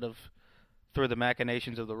automatically instead of through the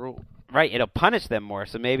machinations of the rule. Right, it'll punish them more,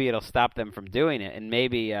 so maybe it'll stop them from doing it. And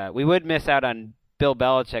maybe we would miss out on Bill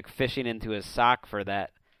Belichick fishing into his sock for the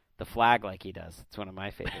flag like he does. It's one of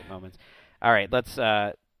my favorite moments. All right, let's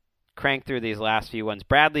crank through these last few ones.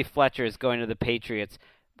 Bradley Fletcher is going to the Patriots.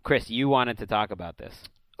 Chris, you wanted to talk about this.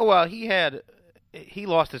 Oh, well, he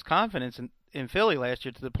lost his confidence in Philly last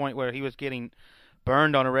year to the point where he was getting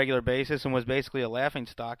burned on a regular basis and was basically a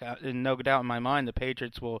laughingstock. And no doubt in my mind the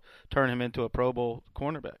Patriots will turn him into a Pro Bowl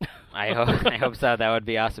cornerback. I hope so. That would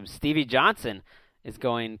be awesome. Stevie Johnson is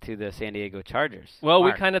going to the San Diego Chargers. Well,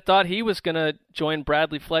 we kind of thought he was going to join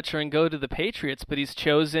Bradley Fletcher and go to the Patriots, but he's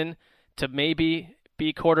chosen to maybe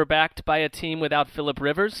be quarterbacked by a team without Phillip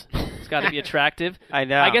Rivers. It's got to be attractive. I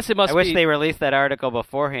know. I guess it must be. I wish they released that article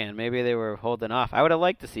beforehand. Maybe they were holding off. I would have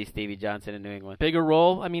liked to see Stevie Johnson in New England. Bigger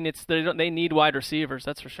role. I mean, they need wide receivers.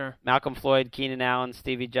 That's for sure. Malcolm Floyd, Keenan Allen,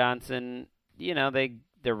 Stevie Johnson. You know,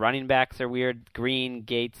 their running backs are weird. Green,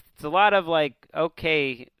 Gates. It's a lot of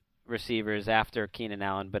okay receivers after Keenan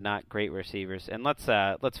Allen, but not great receivers. And let's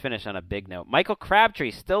finish on a big note. Michael Crabtree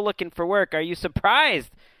still looking for work. Are you surprised,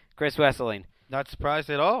 Chris Wesseling? Not surprised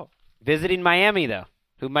at all. Visiting Miami, though,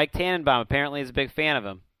 who Mike Tannenbaum apparently is a big fan of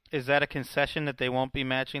him. Is that a concession that they won't be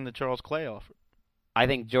matching the Charles Clay offer? I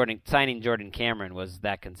think signing Jordan Cameron was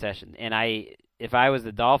that concession. And if I was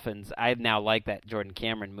the Dolphins, I'd now like that Jordan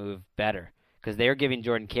Cameron move better because they're giving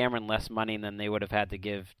Jordan Cameron less money than they would have had to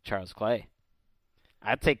give Charles Clay.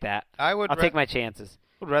 I'd take that. I'll take my chances.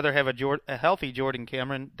 Would rather have a healthy Jordan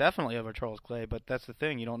Cameron definitely over Charles Clay, but that's the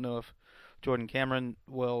thing. You don't know if Jordan Cameron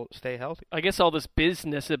will stay healthy. I guess all this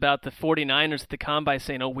business about the 49ers at the Combine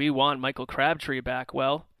saying, we want Michael Crabtree back.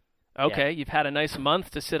 Well, okay, You've had a nice month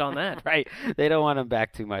to sit on that. Right. They don't want him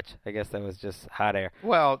back too much. I guess that was just hot air.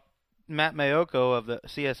 Well, Matt Mayoko of the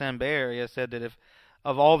CSN Bay Area said that if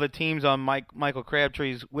of all the teams on Michael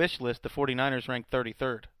Crabtree's wish list, the 49ers ranked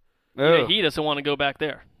 33rd. Yeah, he doesn't want to go back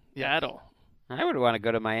there at all. I would want to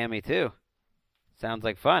go to Miami, too. Sounds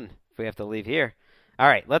like fun if we have to leave here. All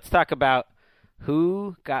right, let's talk about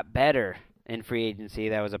who got better in free agency.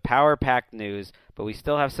 That was a power-packed news, but we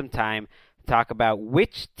still have some time to talk about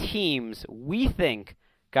which teams we think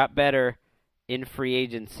got better in free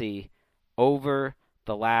agency over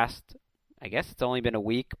the last, I guess it's only been a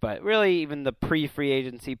week, but really even the pre-free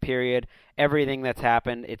agency period, everything that's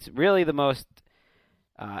happened. It's really the most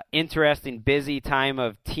interesting, busy time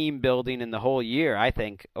of team building in the whole year, I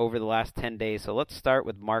think, over the last 10 days. So let's start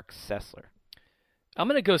with Mark Sessler. I'm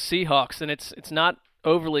going to go Seahawks, and it's not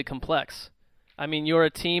overly complex. I mean, you're a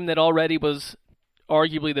team that already was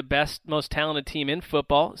arguably the best, most talented team in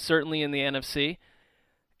football, certainly in the NFC.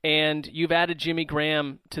 And you've added Jimmy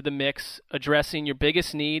Graham to the mix, addressing your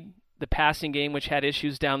biggest need, the passing game, which had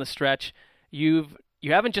issues down the stretch. You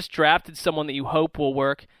haven't just drafted someone that you hope will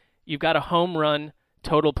work. You've got a home run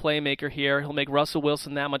total playmaker here. He'll make Russell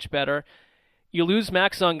Wilson that much better. You lose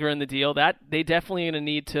Max Unger in the deal. That they definitely going to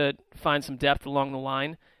need to find some depth along the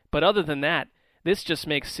line. But other than that, this just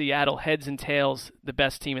makes Seattle heads and tails the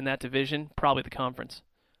best team in that division, probably the conference.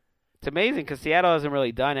 It's amazing because Seattle hasn't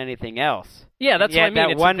really done anything else. Yeah, that's what I mean.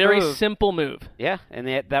 It's a very simple move. Yeah, and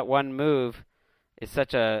that one move is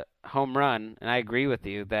such a home run, and I agree with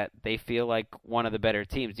you that they feel like one of the better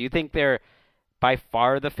teams. Do you think they're by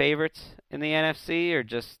far the favorites in the NFC, or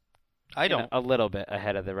just a little bit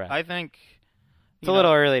ahead of the rest? I think it's a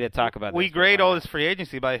little early to talk about. We grade all this free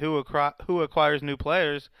agency by who acquires new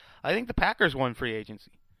players. I think the Packers won free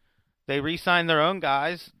agency. They re-signed their own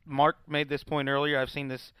guys. Mark made this point earlier. I've seen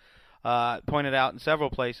this pointed out in several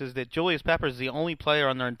places, that Julius Peppers is the only player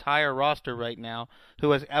on their entire roster right now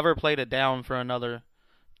who has ever played a down for another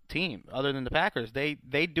team other than the Packers. They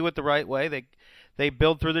do it the right way. They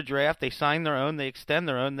build through the draft. They sign their own. They extend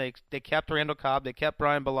their own. They kept Randall Cobb. They kept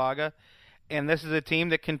Brian Bulaga. And this is a team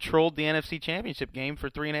that controlled the NFC Championship game for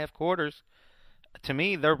 3.5 quarters. To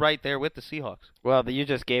me, they're right there with the Seahawks. Well, you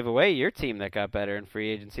just gave away your team that got better in free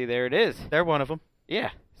agency. There it is. They're one of them. Yeah.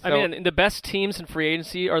 So, I mean, the best teams in free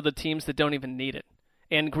agency are the teams that don't even need it.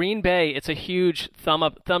 And Green Bay, it's a huge thumb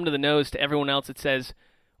to the nose to everyone else that says,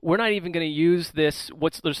 we're not even going to use this.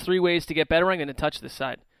 There's 3 ways to get better. I'm going to touch this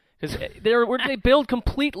side. Because they build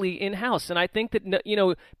completely in-house. And I think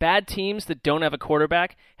that, bad teams that don't have a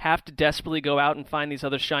quarterback have to desperately go out and find these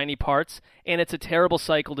other shiny parts. And it's a terrible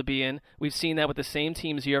cycle to be in. We've seen that with the same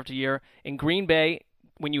teams year after year. In Green Bay,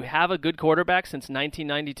 when you have a good quarterback since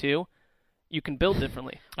 1992, you can build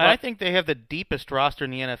differently. I think they have the deepest roster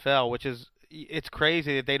in the NFL, which is, it's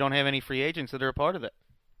crazy that they don't have any free agents that are a part of it.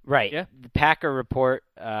 Right. Yeah. The Packer Report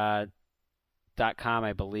 .com,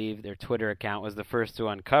 I believe, their Twitter account was the first to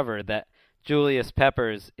uncover that Julius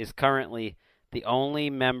Peppers is currently the only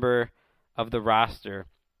member of the roster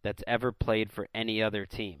that's ever played for any other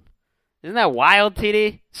team. Isn't that wild,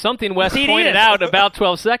 TD? Something Wes pointed out about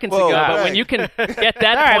 12 seconds ago, but when you can get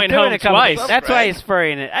that point home twice. That's why he's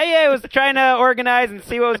furrying it. I was trying to organize and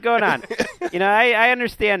see what was going on. I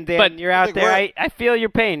understand, Dan. But you're out there. I feel your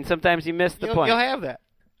pain. Sometimes you miss the point. You'll have that.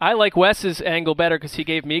 I like Wes's angle better because he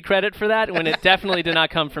gave me credit for that when it definitely did not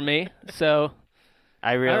come from me. So,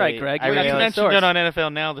 all right, Greg. You mentioned it on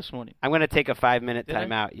NFL Now this morning. I'm going to take a 5-minute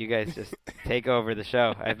timeout. You guys just take over the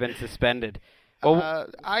show. I've been suspended.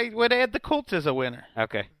 I would add the Colts as a winner.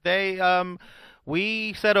 Okay.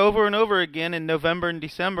 We said over and over again in November and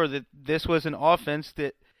December that this was an offense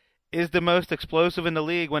that is the most explosive in the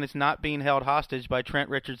league when it's not being held hostage by Trent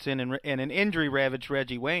Richardson and an injury-ravaged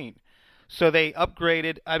Reggie Wayne. So they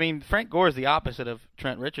upgraded. I mean, Frank Gore is the opposite of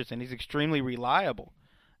Trent Richardson. He's extremely reliable.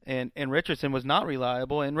 And Richardson was not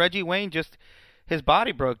reliable. And Reggie Wayne his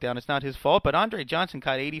body broke down. It's not his fault. But Andre Johnson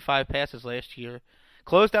caught 85 passes last year.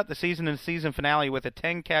 Closed out the season in the season finale with a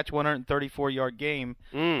 10-catch, 134-yard game,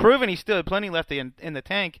 proving he still had plenty left in the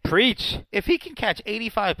tank. Preach. If he can catch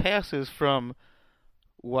 85 passes from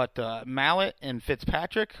Mallett and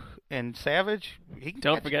Fitzpatrick and Savage, he can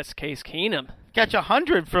Don't forget Case Keenum. Catch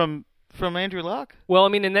 100 from Andrew Luck. Well, I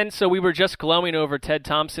mean, and then so we were just glowing over Ted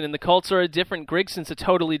Thompson, and the Colts are a different. Grigson's a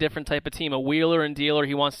totally different type of team, a wheeler and dealer.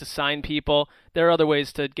 He wants to sign people. There are other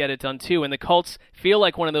ways to get it done too, and the Colts feel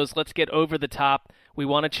like one of those. Let's get over the top. We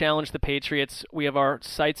want to challenge the Patriots. We have our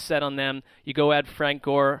sights set on them. You go add Frank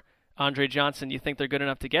Gore, Andre Johnson. You think they're good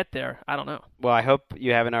enough to get there? I don't know. Well, I hope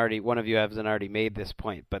one of you hasn't already made this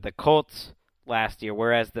point, but the Colts last year,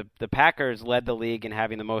 whereas the Packers led the league in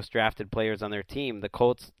having the most drafted players on their team, the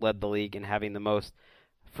Colts led the league in having the most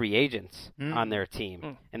free agents on their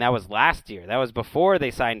team. And that was last year. That was before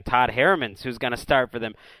they signed Todd Hermans, who's going to start for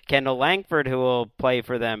them, Kendall Langford, who will play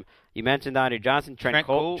for them. You mentioned Andre Johnson. Trent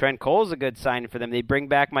Cole's a good sign for them. They bring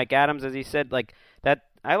back Mike Adams, as he said. Like that,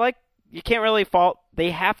 you can't really fault.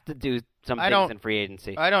 They have to do some things in free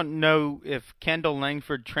agency. I don't know if Kendall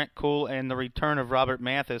Langford, Trent Cole, and the return of Robert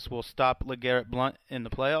Mathis will stop LeGarrette Blount in the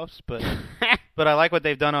playoffs, but but I like what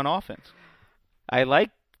they've done on offense. I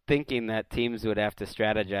like thinking that teams would have to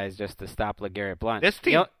strategize just to stop LeGarrette Blount. This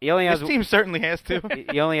team certainly has to.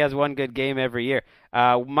 He only has one good game every year.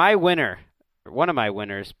 My winner one of my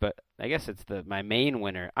winners, but I guess it's my main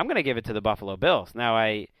winner. I'm going to give it to the Buffalo Bills. Now,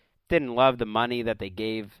 I didn't love the money that they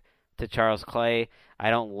gave to Charles Clay. I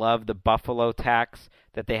don't love the Buffalo tax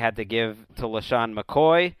that they had to give to LaShawn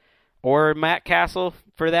McCoy or Matt Castle,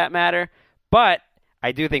 for that matter. But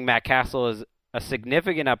I do think Matt Castle is a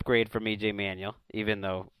significant upgrade from E.J. Manuel, even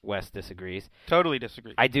though Wes disagrees. Totally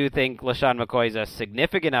disagree. I do think LaShawn McCoy is a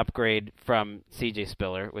significant upgrade from C.J.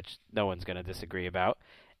 Spiller, which no one's going to disagree about.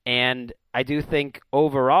 And I do think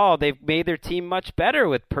overall they've made their team much better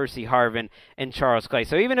with Percy Harvin and Charles Clay.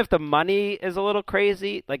 So even if the money is a little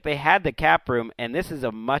crazy, like they had the cap room, and this is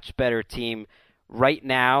a much better team right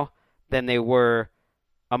now than they were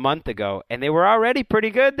a month ago. And they were already pretty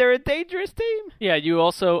good. They're a dangerous team. Yeah, you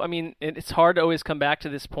also, I mean, it's hard to always come back to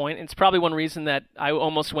this point. It's probably one reason that I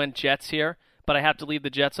almost went Jets here, but I have to leave the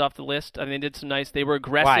Jets off the list. I mean, they did some nice. They were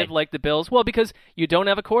aggressive. Why? Like the Bills. Well, because you don't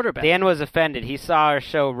have a quarterback. Dan was offended. He saw our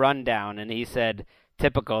show Rundown, and he said,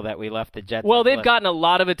 typical that we left the Jets. Well, off the they've list. gotten a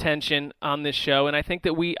lot of attention on this show, and I think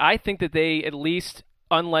that they at least,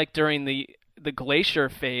 unlike during the Glacier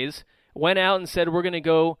phase, went out and said, we're going to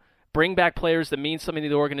go bring back players that mean something to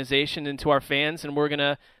the organization and to our fans, and we're going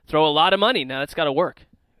to throw a lot of money. Now, that's got to work.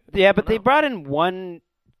 Yeah, but they brought in one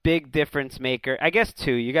big difference maker. I guess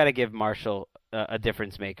two. You got to give Marshall a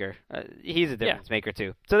difference maker. He's a difference maker,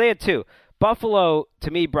 too. So they had two. Buffalo, to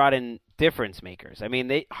me, brought in difference makers. I mean,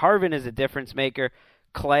 Harvin is a difference maker.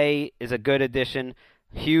 Clay is a good addition.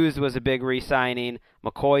 Hughes was a big re-signing.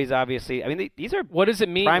 McCoy's obviously. I mean, these are what does it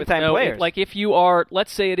mean prime-time players. Like if you are,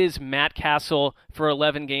 let's say it is Matt Castle for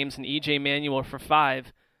 11 games and E.J. Manuel for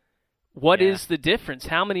 5. What is the difference?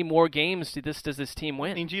 How many more games does this team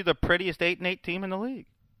win? It means you're the prettiest 8-8 team in the league.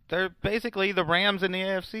 They're basically the Rams in the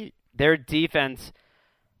AFC. Their defense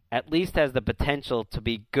at least has the potential to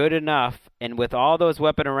be good enough, and with all those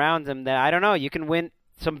weapons around them, that I don't know, you can win.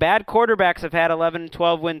 Some bad quarterbacks have had 11 and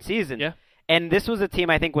 12 win seasons. Yeah. And this was a team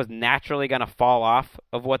I think was naturally going to fall off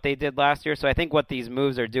of what they did last year. So I think what these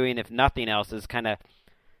moves are doing, if nothing else, is kind of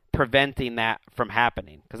preventing that from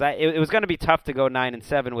happening. Because it was going to be tough to go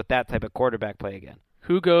 9-7 with that type of quarterback play again.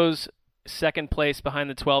 Who goes second place behind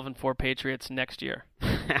the 12-4 Patriots next year?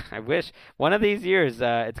 I wish one of these years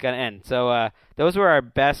it's going to end. So those were our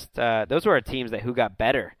best. Those were our teams who got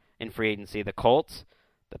better in free agency: the Colts,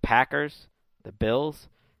 the Packers, the Bills,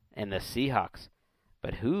 and the Seahawks.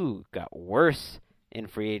 But who got worse in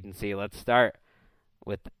free agency? Let's start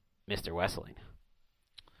with Mr. Wesseling.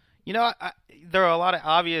 You know, there are a lot of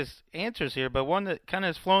obvious answers here, but one that kind of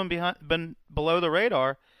has flown below the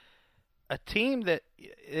radar, a team that,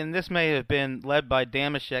 and this may have been led by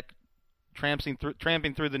Damashek, tramping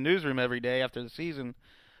through the newsroom every day after the season,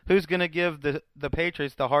 who's going to give the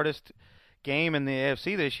Patriots the hardest game in the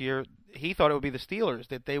AFC this year. He thought it would be the Steelers,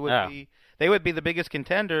 that they would be the biggest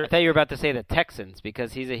contender. I thought you were about to say the Texans,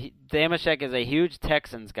 because Damashek is a huge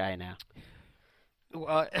Texans guy now.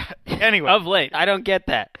 Anyway, of late, I don't get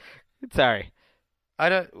that. Sorry, I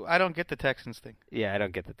don't get the Texans thing. Yeah, I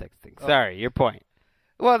don't get the Texans thing. Sorry, your point.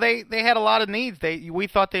 Well, they had a lot of needs. We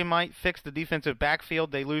thought they might fix the defensive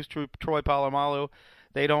backfield. They lose Troy Polamalu.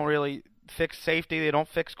 They don't really fix safety. They don't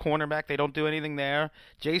fix cornerback. They don't do anything there.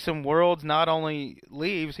 Jason Worlds not only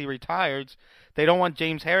leaves, he retires. They don't want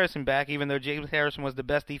James Harrison back, even though James Harrison was the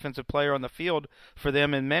best defensive player on the field for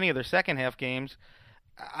them in many of their second-half games.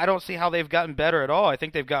 I don't see how they've gotten better at all. I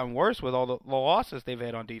think they've gotten worse with all the losses they've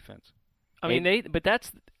had on defense. I mean, but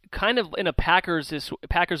that's kind of in a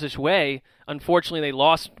Packers-ish way. Unfortunately, they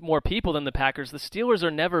lost more people than the Packers. The Steelers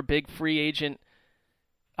are never big free agent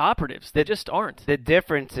operatives. They just aren't. The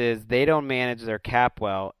difference is they don't manage their cap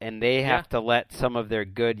well, and they have to let some of their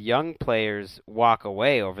good young players walk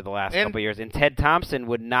away over the last couple of years. And Ted Thompson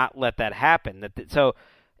would not let that happen. So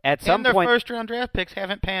at some point, point, their first-round draft picks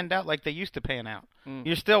haven't panned out like they used to pan out.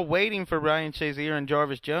 You're still waiting for Ryan Shazier and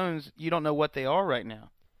Jarvis Jones. You don't know what they are right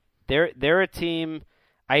now. They're a team,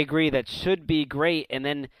 I agree, that should be great, and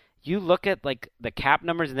then you look at like the cap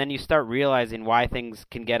numbers, and then you start realizing why things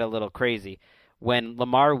can get a little crazy. When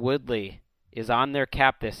Lamar Woodley is on their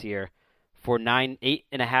cap this year for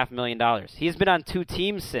 $8.5 million, he's been on 2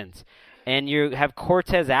 teams since, and you have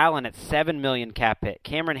Cortez Allen at $7 million cap hit,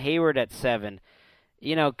 Cameron Hayward at $7 million.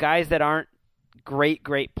 You know, guys that aren't great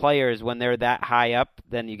players, when they're that high up,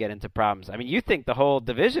 then you get into problems. I mean, you think the whole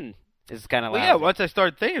division is kind of lousy. Yeah, once I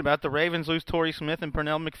started thinking about it, the Ravens lose Torrey Smith and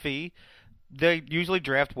Pernell McPhee. They usually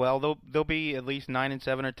draft well. They'll be at least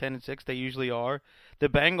 9-7 or 10-6. They usually are. The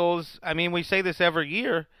Bengals, I mean, we say this every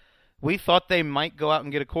year, We thought they might go out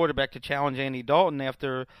and get a quarterback to challenge Andy Dalton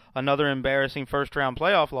after another embarrassing first-round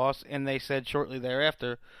playoff loss, and they said shortly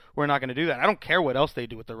thereafter, we're not going to do that. I don't care what else they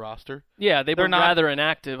do with the roster. Yeah, they're not rather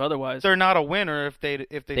inactive otherwise. They're not a winner if they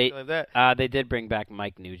still have that. They did bring back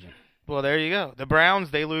Mike Nugent. Well, there you go. The Browns,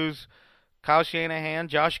 they lose Kyle Shanahan,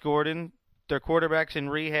 Josh Gordon, their quarterbacks in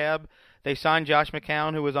rehab. They signed Josh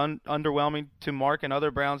McCown, who was underwhelming to Mark and other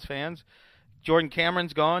Browns fans. Jordan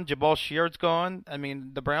Cameron's gone. Jabal Sheard's gone. I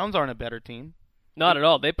mean, the Browns aren't a better team. Not at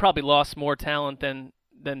all. They probably lost more talent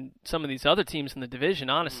than some of these other teams in the division,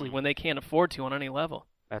 honestly, when they can't afford to on any level.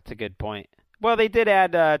 That's a good point. Well, they did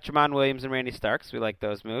add Tramon Williams and Randy Starks. We like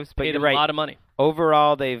those moves. But Paid you're right. a lot of money.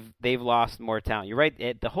 Overall, they've lost more talent. You're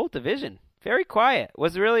right. The whole division, very quiet.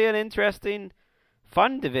 Was really an interesting,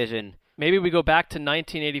 fun division. Maybe we go back to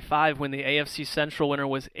 1985 when the AFC Central winner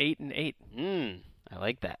was 8-8. I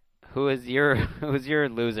like that. Who's your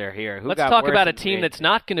loser here? Let's talk about a team that's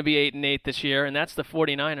not going to be 8-8 this year, and that's the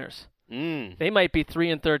 49ers. They might be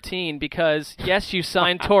 3-13 because, yes, you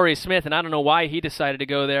signed Torrey Smith, and I don't know why he decided to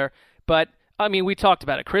go there. But, I mean, we talked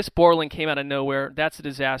about it. Chris Borland came out of nowhere. That's a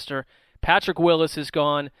disaster. Patrick Willis is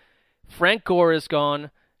gone. Frank Gore is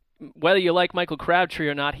gone. Whether you like Michael Crabtree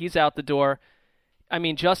or not, he's out the door. I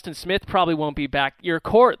mean, Justin Smith probably won't be back. The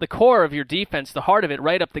core of your defense, the heart of it,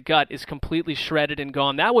 right up the gut, is completely shredded and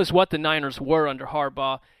gone. That was what the Niners were under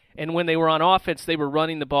Harbaugh. And when they were on offense, they were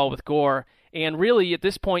running the ball with Gore. And really, at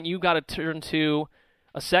this point, you've got to turn to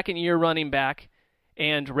a second-year running back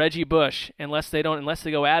and Reggie Bush, unless they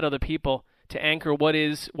go add other people to anchor what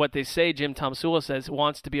they say Jim Tomsula says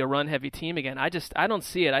wants to be a run-heavy team again. I don't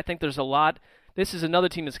see it. I think there's a lot. This is another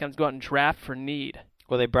team that's going to go out and draft for need.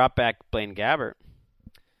 Well, they brought back Blaine Gabbert.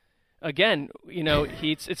 Again,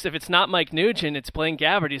 if it's not Mike Nugent, it's Blaine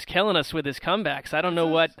Gabbert. He's killing us with his comebacks. I don't know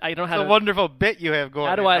what I don't know how. It's a wonderful bit you have going.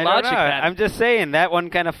 How do I logic that? I'm just saying that one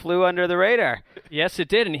kind of flew under the radar. Yes, it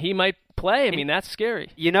did, and he might play. I mean, that's scary.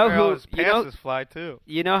 You know who? Passes fly too.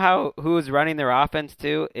 You know who's running their offense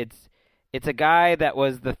too? It's a guy that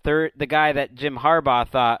was the guy that Jim Harbaugh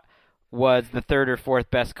thought was the third or fourth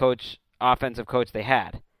best offensive coach they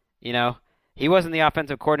had. You know. He wasn't the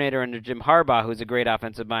offensive coordinator under Jim Harbaugh, who's a great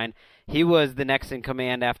offensive mind. He was the next in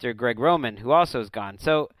command after Greg Roman, who also is gone.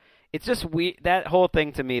 So it's just that whole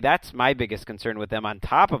thing to me, that's my biggest concern with them on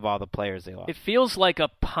top of all the players they lost. It feels like a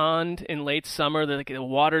pond in late summer. The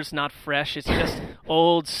water's not fresh. It's just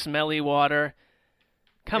old, smelly water.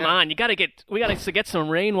 Come on, we got to get some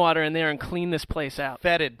rainwater in there and clean this place out.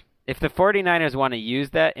 Fetid. If the 49ers want to use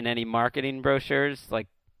that in any marketing brochures,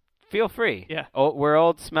 feel free. Yeah. We're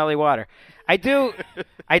old, smelly water. I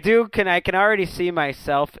can already see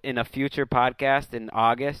myself in a future podcast in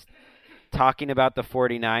August talking about the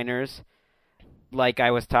 49ers like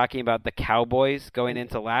I was talking about the Cowboys going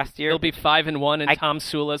into last year. They'll be 5-1, and Tom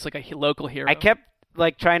Sula's like a local hero. I kept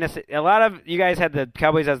trying to say, a lot of you guys had the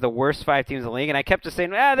Cowboys as the worst 5 teams in the league, and I kept just saying,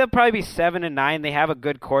 they'll probably be 7-9. They have a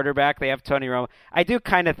good quarterback. They have Tony Romo. I do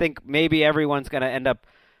kind of think maybe everyone's going to end up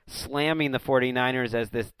slamming the 49ers as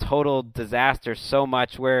this total disaster so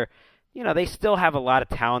much where, they still have a lot of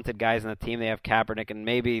talented guys on the team. They have Kaepernick, and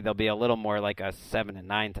maybe they'll be a little more like a 7-9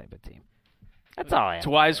 type of team. That's all I have. It's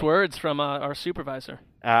wise words from our supervisor.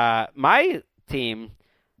 My team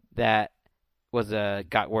that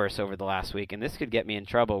got worse over the last week, and this could get me in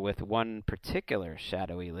trouble with one particular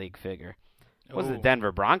shadowy league figure, was the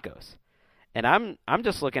Denver Broncos. And I'm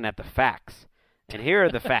just looking at the facts. And here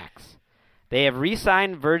are the facts. They have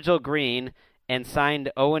re-signed Virgil Green and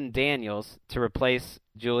signed Owen Daniels to replace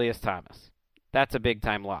Julius Thomas. That's a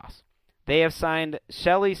big-time loss. They have signed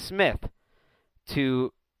Shelley Smith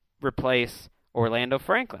to replace Orlando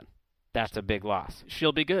Franklin. That's a big loss.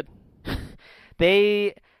 She'll be good.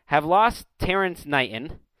 They have lost Terrence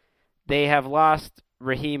Knighton. They have lost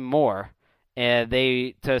Raheem Moore.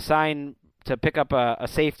 To pick up a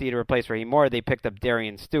safety to replace Raheem Moore, they picked up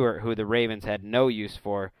Darian Stewart, who the Ravens had no use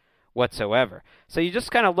for whatsoever. So you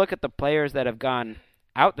just kind of look at the players that have gone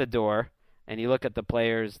out the door, and you look at the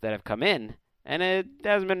players that have come in, and it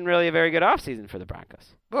hasn't been really a very good offseason for the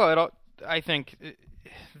Broncos. Well, I think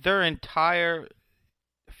their entire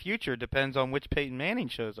future depends on which Peyton Manning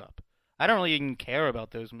shows up. I don't really even care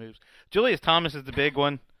about those moves. Julius Thomas is the big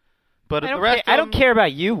one. But I don't care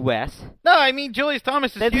about you, Wes. No, I mean, Julius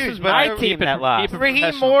Thomas is huge. This is my team that lost.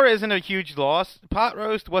 Raheem Moore isn't a huge loss. Pot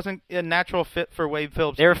Roast wasn't a natural fit for Wade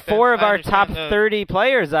Phillips. There are 4 of our top 30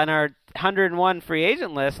 players on our 101 free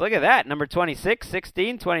agent list. Look at that. Number 26,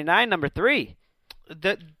 16, 29, number 3.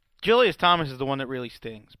 Julius Thomas is the one that really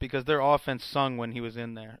stings because their offense sung when he was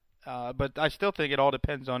in there. But I still think it all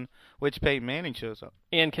depends on which Peyton Manning shows up.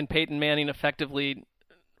 And can Peyton Manning effectively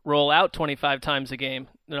roll out 25 times a game.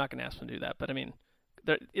 They're not going to ask them to do that, but I mean,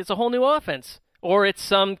 it's a whole new offense. Or it's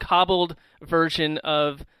some cobbled version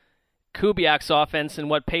of Kubiak's offense and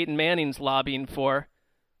what Peyton Manning's lobbying for.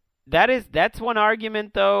 That's one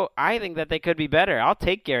argument, though. I think that they could be better. I'll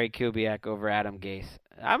take Gary Kubiak over Adam Gase.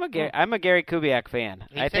 I'm a Gary Kubiak fan.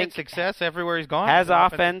 I think success everywhere he's gone. Has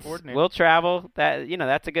offense, will travel.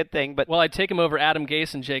 That's a good thing. But I'd take him over Adam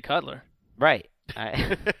Gase and Jay Cutler. Right.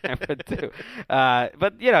 I would too.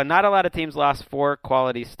 But not a lot of teams lost 4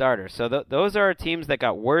 quality starters. So those are teams that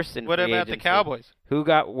got worse in What free about agency. the Cowboys? Who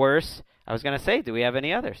got worse? I was going to say, do we have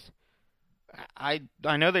any others? I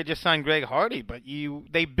know they just signed Greg Hardy, but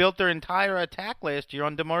they built their entire attack last year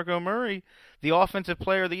on DeMarco Murray, the Offensive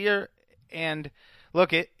Player of the Year. And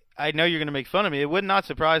look, I know you're going to make fun of me. It would not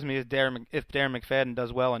surprise me if Darren McFadden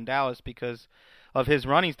does well in Dallas because of his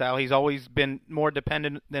running style. He's always been more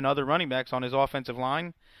dependent than other running backs on his offensive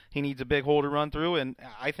line. He needs a big hole to run through, and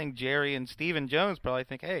I think Jerry and Stephen Jones probably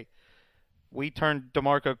think, hey, we turned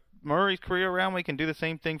DeMarco Murray's career around. We can do the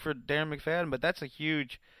same thing for Darren McFadden, but that's a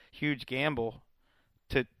huge gamble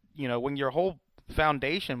to, when your whole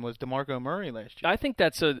foundation was DeMarco Murray last year. I think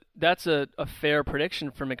that's a fair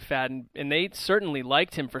prediction for McFadden, and they certainly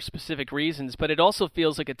liked him for specific reasons, but it also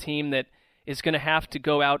feels like a team that is going to have to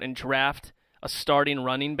go out and draft a starting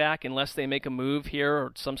running back unless they make a move here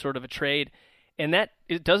or some sort of a trade. And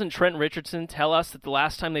doesn't Trent Richardson tell us that the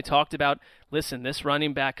last time they talked about, listen, this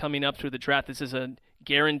running back coming up through the draft, this is a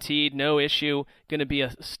guaranteed, no issue, going to be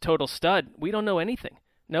a total stud. We don't know anything.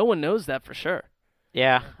 No one knows that for sure.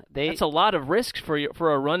 Yeah, that's a lot of risk for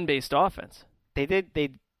a run-based offense. I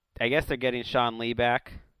guess they're getting Sean Lee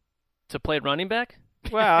back to play running back.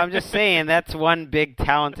 Well, I'm just saying that's one big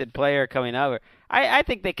talented player coming over. I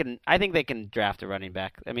think they can draft a running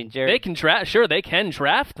back. I mean, Jerry. They can draft. Sure, they can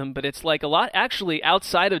draft them, but it's like a lot. Actually,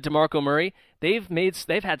 outside of DeMarco Murray, they've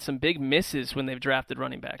had some big misses when they've drafted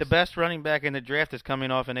running backs. The best running back in the draft is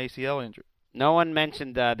coming off an ACL injury. No one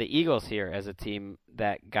mentioned the Eagles here as a team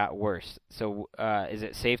that got worse. So is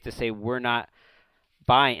it safe to say we're not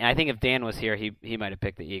buying? I think if Dan was here, he might have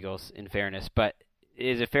picked the Eagles, in fairness. But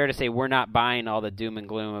is it fair to say we're not buying all the doom and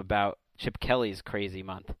gloom about Chip Kelly's crazy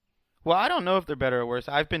month? Well, I don't know if they're better or worse.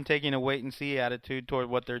 I've been taking a wait-and-see attitude toward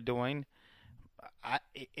what they're doing.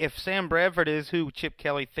 If Sam Bradford is who Chip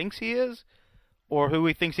Kelly thinks he is, or who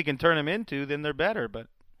he thinks he can turn him into, then they're better. But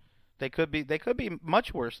they could be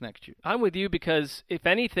much worse next year. I'm with you because, if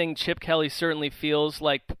anything, Chip Kelly certainly feels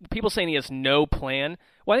like people saying he has no plan.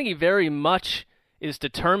 Well, I think he very much is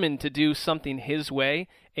determined to do something his way,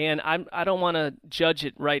 and I don't want to judge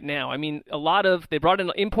it right now. I mean, they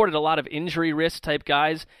imported a lot of injury risk type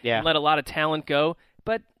guys, and let a lot of talent go,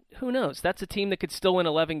 but who knows? That's a team that could still win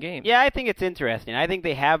 11 games. Yeah, I think it's interesting. I think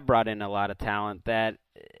they have brought in a lot of talent that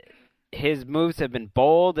his moves have been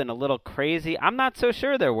bold and a little crazy. I'm not so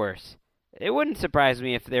sure they're worse. It wouldn't surprise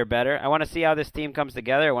me if they're better. I want to see how this team comes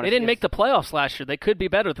together. They didn't make the playoffs last year. They could be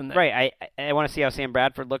better than that. Right. I want to see how Sam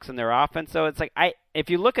Bradford looks in their offense. So it's like if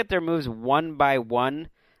you look at their moves one by one,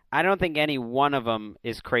 I don't think any one of them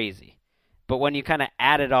is crazy. But when you kind of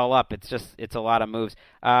add it all up, it's a lot of moves.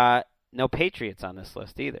 No Patriots on this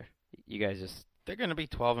list either. You guys just... They're going to be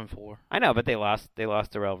 12-4. I know, but they lost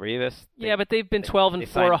Darrelle Revis. Yeah, but they've been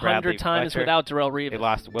 12-4 100 times without Darrelle Revis. They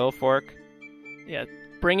lost Will Fork. Yeah.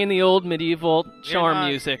 Bring in the old medieval charm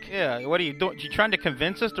music. Yeah, what are you doing? You trying to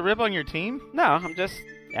convince us to rip on your team? No, I'm just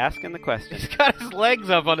asking the question. He's got his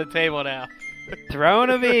legs up on the table now.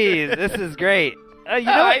 Throne of Ease. This is great. You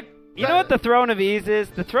know what the Throne of Ease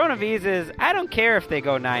is? The Throne of Ease is I don't care if they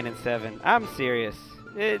go 9-7. I'm serious.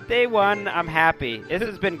 They won. I'm happy. This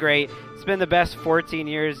has been great. It's been the best 14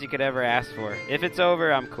 years you could ever ask for. If it's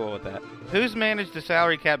over, I'm cool with that. Who's managed the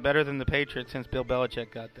salary cap better than the Patriots since Bill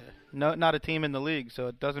Belichick got there? No, not a team in the league, so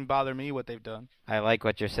it doesn't bother me what they've done. I like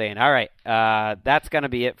what you're saying. All right, that's going to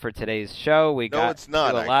be it for today's show. It's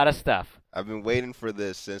not. A lot of stuff. I've been waiting for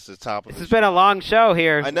this since the top of this. This has been a long show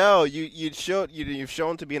here. I know. You've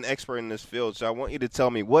shown to be an expert in this field, so I want you to tell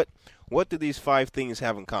me what do these 5 things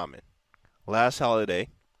have in common? Last Holiday,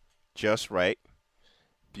 Just Right,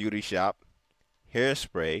 Beauty Shop,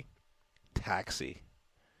 Hairspray, Taxi.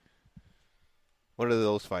 What are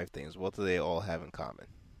those 5 things? What do they all have in common?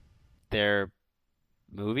 They're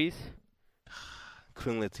movies?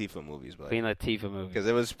 Queen Latifah movies, buddy. Queen Latifah movies. Because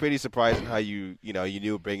it was pretty surprising how you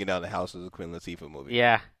knew Bringing Down the House was a Queen Latifah movie.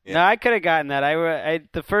 Yeah. No, I could have gotten that.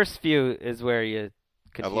 The first few is where you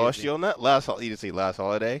I lost you on that? You didn't see Last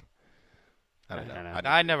Holiday? I don't know.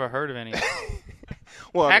 I never heard of any.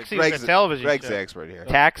 Well, Taxi was a television Greg's show. the expert here.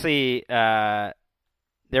 Taxi, there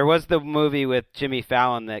was the movie with Jimmy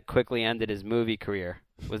Fallon that quickly ended his movie career.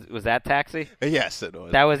 Was that Taxi? Yes, it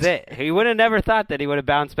was. That was it. He would have never thought that he would have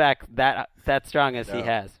bounced back that strong as he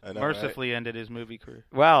has. Mercifully ended his movie career.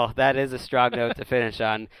 Well, that is a strong note to finish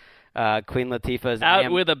on. Queen Latifah's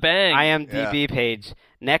out with a bang IMDb page.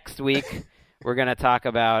 Next week, we're going to talk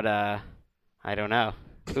about, I don't know.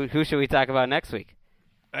 Who should we talk about next week?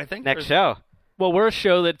 I think next show. Well, we're a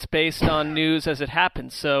show that's based on news as it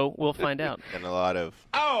happens, so we'll find out. And a lot of...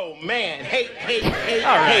 Oh, man. Hey.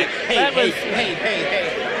 All right. Hey.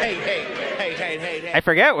 I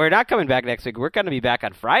forget, we're not coming back next week. We're going to be back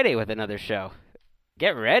on Friday with another show.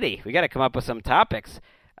 Get ready. We got to come up with some topics.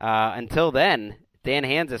 Until then, Dan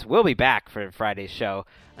Hanzus will be back for Friday's show.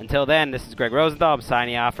 Until then, this is Greg Rosenthal. I'm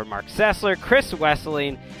signing off for Mark Sessler, Chris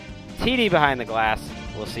Wesseling, TD Behind the Glass.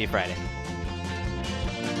 We'll see you Friday.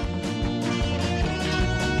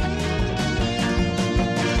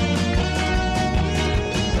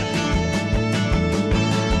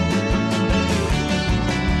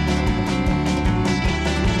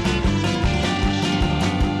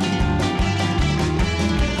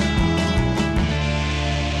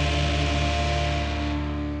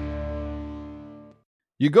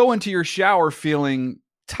 You go into your shower feeling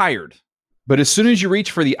tired, but as soon as you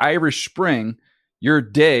reach for the Irish Spring, your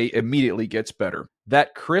day immediately gets better.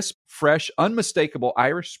 That crisp, fresh, unmistakable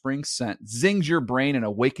Irish Spring scent zings your brain and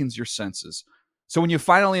awakens your senses. So when you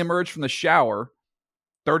finally emerge from the shower,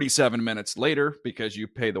 37 minutes later, because you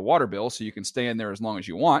pay the water bill so you can stay in there as long as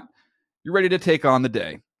you want, you're ready to take on the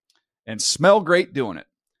day and smell great doing it.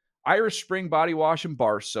 Irish Spring Body Wash and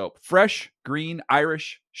Bar Soap. Fresh, green,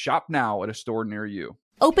 Irish. Shop now at a store near you.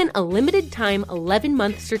 Open a limited-time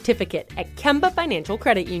 11-month certificate at Kemba Financial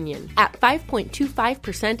Credit Union. At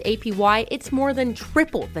 5.25% APY, it's more than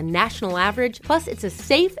triple the national average, plus it's a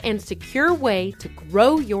safe and secure way to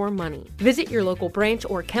grow your money. Visit your local branch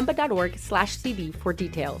or kemba.org/CD for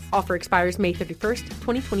details. Offer expires May 31st,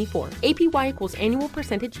 2024. APY equals annual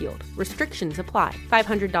percentage yield. Restrictions apply.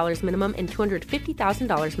 $500 minimum and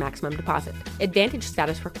 $250,000 maximum deposit. Advantage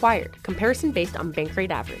status required. Comparison based on bank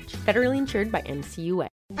rate average. Federally insured by NCUA.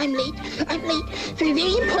 I'm late for a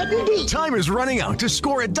very important date. Time is running out to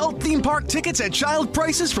score adult theme park tickets at child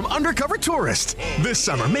prices from Undercover Tourist. This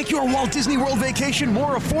summer, make your Walt Disney World vacation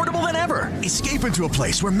more affordable than ever. Escape into a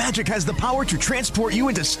place where magic has the power to transport you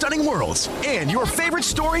into stunning worlds and your favorite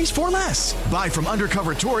stories for less. Buy from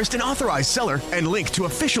Undercover Tourist, an authorized seller, and link to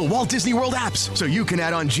official Walt Disney World apps so you can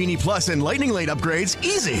add on Genie Plus and Lightning Lane upgrades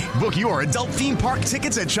easy. Book your adult theme park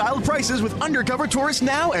tickets at child prices with Undercover Tourist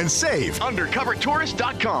now and save.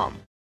 UndercoverTourist.com.